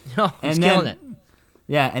colors. Oh, he's killing it.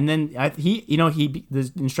 Yeah, and then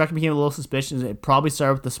the instructor became a little suspicious. It probably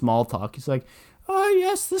started with the small talk. He's like, "Oh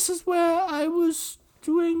yes, this is where I was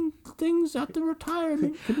doing things at the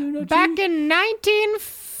retirement community back in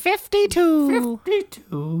 1952."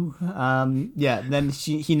 52. Yeah. Then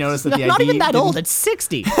he noticed that the not ID even that old. It's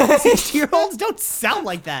 60. 60-year-olds don't sound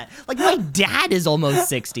like that. Like my dad is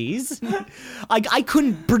almost 60s. I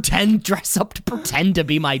couldn't dress up to pretend to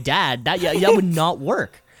be my dad. That would not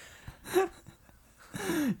work.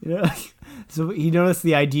 So he noticed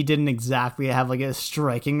the ID didn't exactly have like a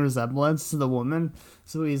striking resemblance to the woman.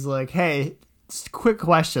 So he's like, "Hey, quick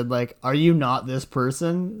question. Like, are you not this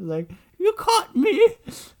person?" Like, "You caught me."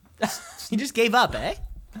 He just gave up, eh?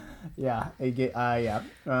 Yeah. Yeah.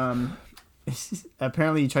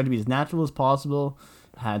 Apparently, he tried to be as natural as possible.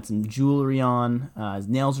 Had some jewelry on. His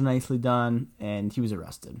nails were nicely done, and he was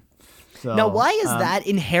arrested. So, now, why is that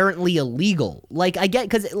inherently illegal? Like, I get,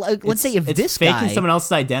 because let's say if this guy... It's faking someone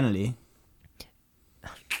else's identity.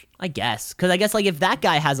 I guess. Because I guess, like, if that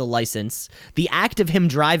guy has a license, the act of him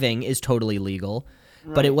driving is totally legal.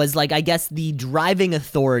 Right. But it was, like, I guess the driving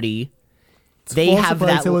authority, they have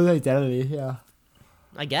that... someone's identity, yeah.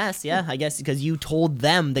 I guess, because you told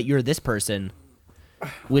them that you're this person,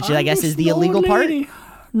 which I guess is the illegal part.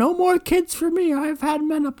 No more kids for me. I've had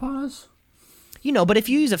menopause. You know, but if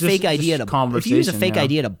you use a fake ID at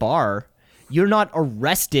a bar, you're not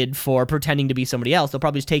arrested for pretending to be somebody else. They'll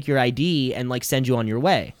probably just take your ID and like send you on your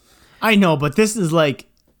way. I know, but this is like,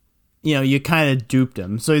 you know, you kind of duped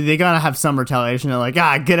them. So they got to have some retaliation. They're like,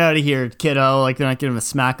 get out of here, kiddo. Like, they're not giving him a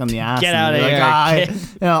smack on the ass. Get out of here. Like,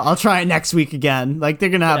 I'll try it next week again. Like, they're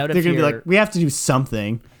going to be like, we have to do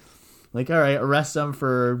something. Like, all right, arrest them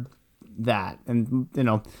for that. And, you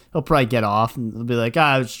know, he'll probably get off and they'll be like,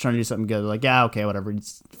 I was just trying to do something good. They're like, yeah, okay, whatever.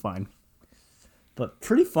 It's fine. But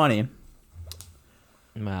pretty funny.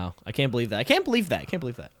 Wow. I can't believe that.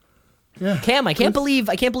 Yeah. Cam, I can't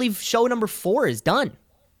believe show number 4 is done.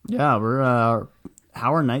 Yeah, we're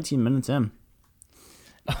hour and 19 minutes in.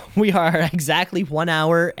 We are exactly 1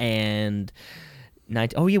 hour and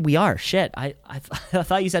 19. Oh yeah, we are. Shit, I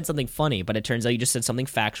thought you said something funny, but it turns out you just said something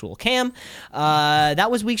factual. Cam, that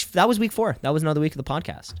was week 4. That was another week of the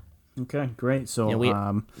podcast. Okay, great.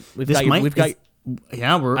 So this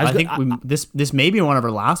may be one of our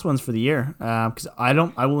last ones for the year because I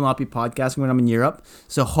will not be podcasting when I'm in Europe.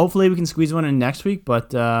 So hopefully we can squeeze one in next week,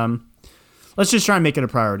 but let's just try and make it a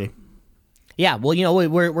priority. Yeah, well, you know,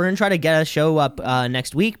 we're gonna try to get a show up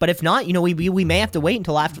next week, but if not, you know, we may have to wait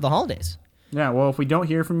until after the holidays. Yeah, well, if we don't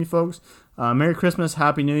hear from you folks, Merry Christmas,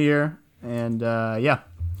 Happy New Year, and yeah.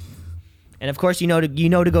 And of course, you know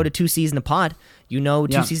to go to 2 Season a Pod. You know,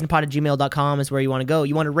 2seasonapod@gmail.com is where you want to go.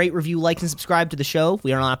 You want to rate, review, like, and subscribe to the show.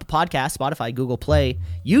 We are on Apple Podcasts, Spotify, Google Play,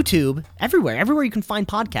 YouTube, everywhere you can find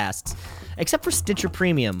podcasts, except for Stitcher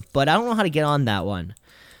Premium. But I don't know how to get on that one.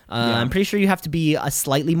 I'm pretty sure you have to be a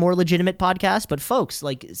slightly more legitimate podcast. But folks,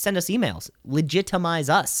 like, send us emails, legitimize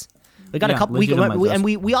us. We got a couple.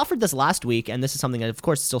 We offered this last week, and this is something that, of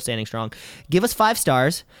course, is still standing strong. Give us 5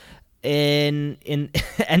 stars, and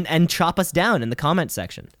chop us down in the comment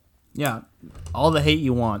section. Yeah, all the hate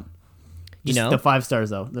you want. Just, you know, the 5 stars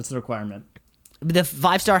though. That's the requirement. The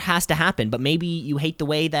 5-star has to happen, but maybe you hate the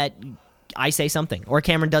way that I say something or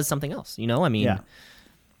Cameron does something else. You know, I mean,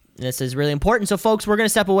 this is really important. So, folks, we're gonna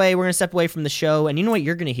step away. We're gonna step away from the show, and you know what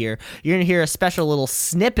you're gonna hear? You're gonna hear a special little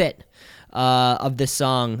snippet of this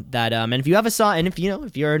song that and if you have a song, and if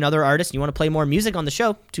you're another artist and you want to play more music on the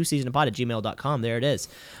show, 2seasonapod@gmail.com. There it is.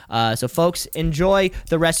 So folks, enjoy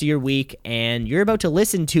the rest of your week, and you're about to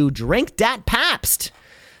listen to Drink Dat Pabst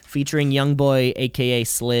featuring Youngboy, aka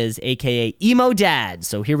Sliz, aka Emo Dad.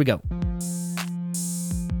 So here we go.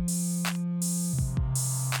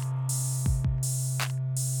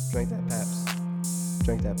 Drink that Pabst.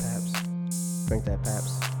 Drink that Pabst. Drink that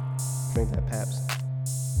Pabst. Drink that Pabst.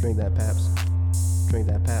 Drink that Pabst. Drink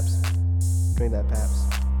that Pabst. Drink that Pabst.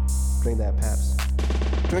 Drink that Pabst.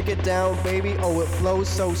 Drink it down, baby, oh it flows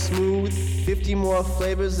so smooth. 50 more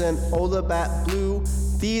flavors than Olabat Blue.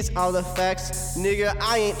 These are the facts, nigga,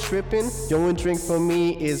 I ain't tripping. The only drink for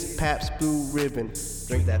me is Pabst Blue Ribbon.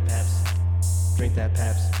 Drink that Pabst. Drink that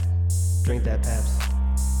Pabst. Drink that Pabst.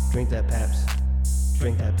 Drink that Pabst.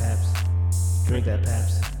 Drink that Pabst. Drink that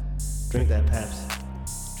Pabst. Drink that Pabst.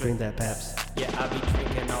 Drink that Pabst. Yeah, I be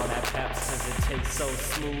drinking all that Pabst cause it tastes so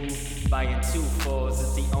smooth. Buying 2-4s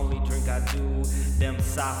is the only drink I do. Them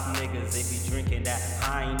soft niggas, they be drinking that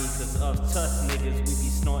Heine. Cause us tough niggas, we be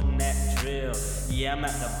snorting that drill. Yeah, I'm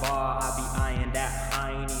at the bar, I be eyeing that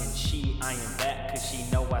Heine. And she eyeing back cause she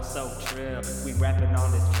know I so trill. We rapping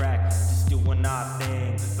on this track, just doing our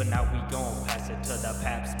thing. But now we gon' pass it to the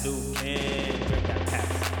Pabst Blue King. Drink that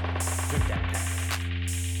Pabst, drink that Pabst,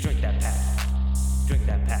 drink that Pabst, drink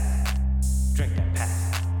that Pabst. Drink that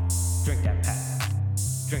Pabst, drink that Pabst,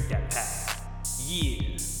 drink that Pabst,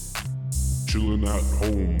 yeah. Chillin' at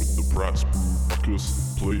home with the Pabst Brew ruckus,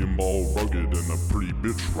 playing ball rugged and a pretty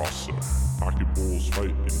bitch roster. Pocketballs fight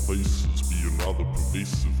in places, being rather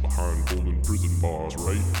pervasive behind golden prison bars,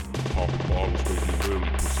 right? Popping bottles regularly,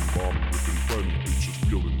 pussing bottom ripping plenty, bitches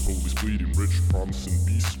wheeling, police bleeding, rich promising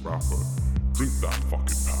beast rapper. Drink that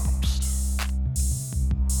fucking Pabst.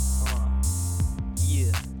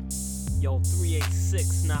 Yeah. Yo,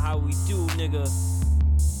 386, now how we do, nigga?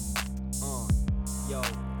 Yo,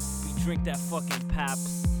 we drink that fucking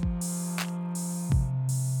Pabst.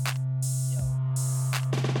 Yo.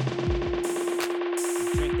 We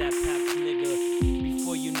drink that Pabst, nigga.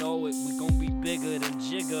 Before you know it, we gon' be bigger than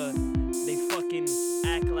Jigga. They fucking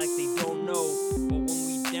act like they don't know, but when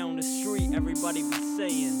we down the street, everybody be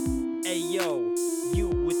saying, hey yo, you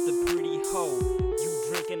with the pretty hoe, you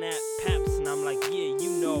drinking that Pabst, and I'm like, yeah,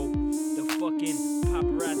 you know, the fucking